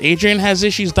 Visit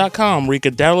AdrianHasIssues.com where you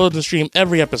can download and stream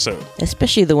every episode.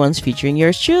 Especially the ones featuring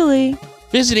yours truly.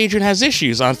 Visit Adrian Has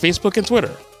Issues on Facebook and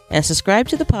Twitter. And subscribe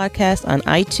to the podcast on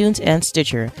iTunes and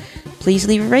Stitcher. Please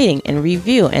leave a rating and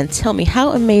review and tell me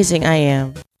how amazing I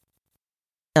am.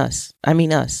 Us.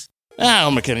 Ah,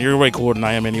 McKenna, you're way cooler than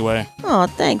I am anyway. Aw,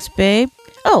 thanks, babe.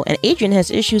 Oh, and Adrian Has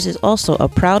Issues is also a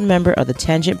proud member of the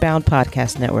Tangent Bound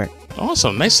Podcast Network.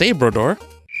 Awesome. Nice save, Brodor.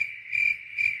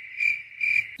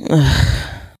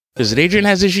 Visit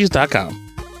AdrianHasIssues.com.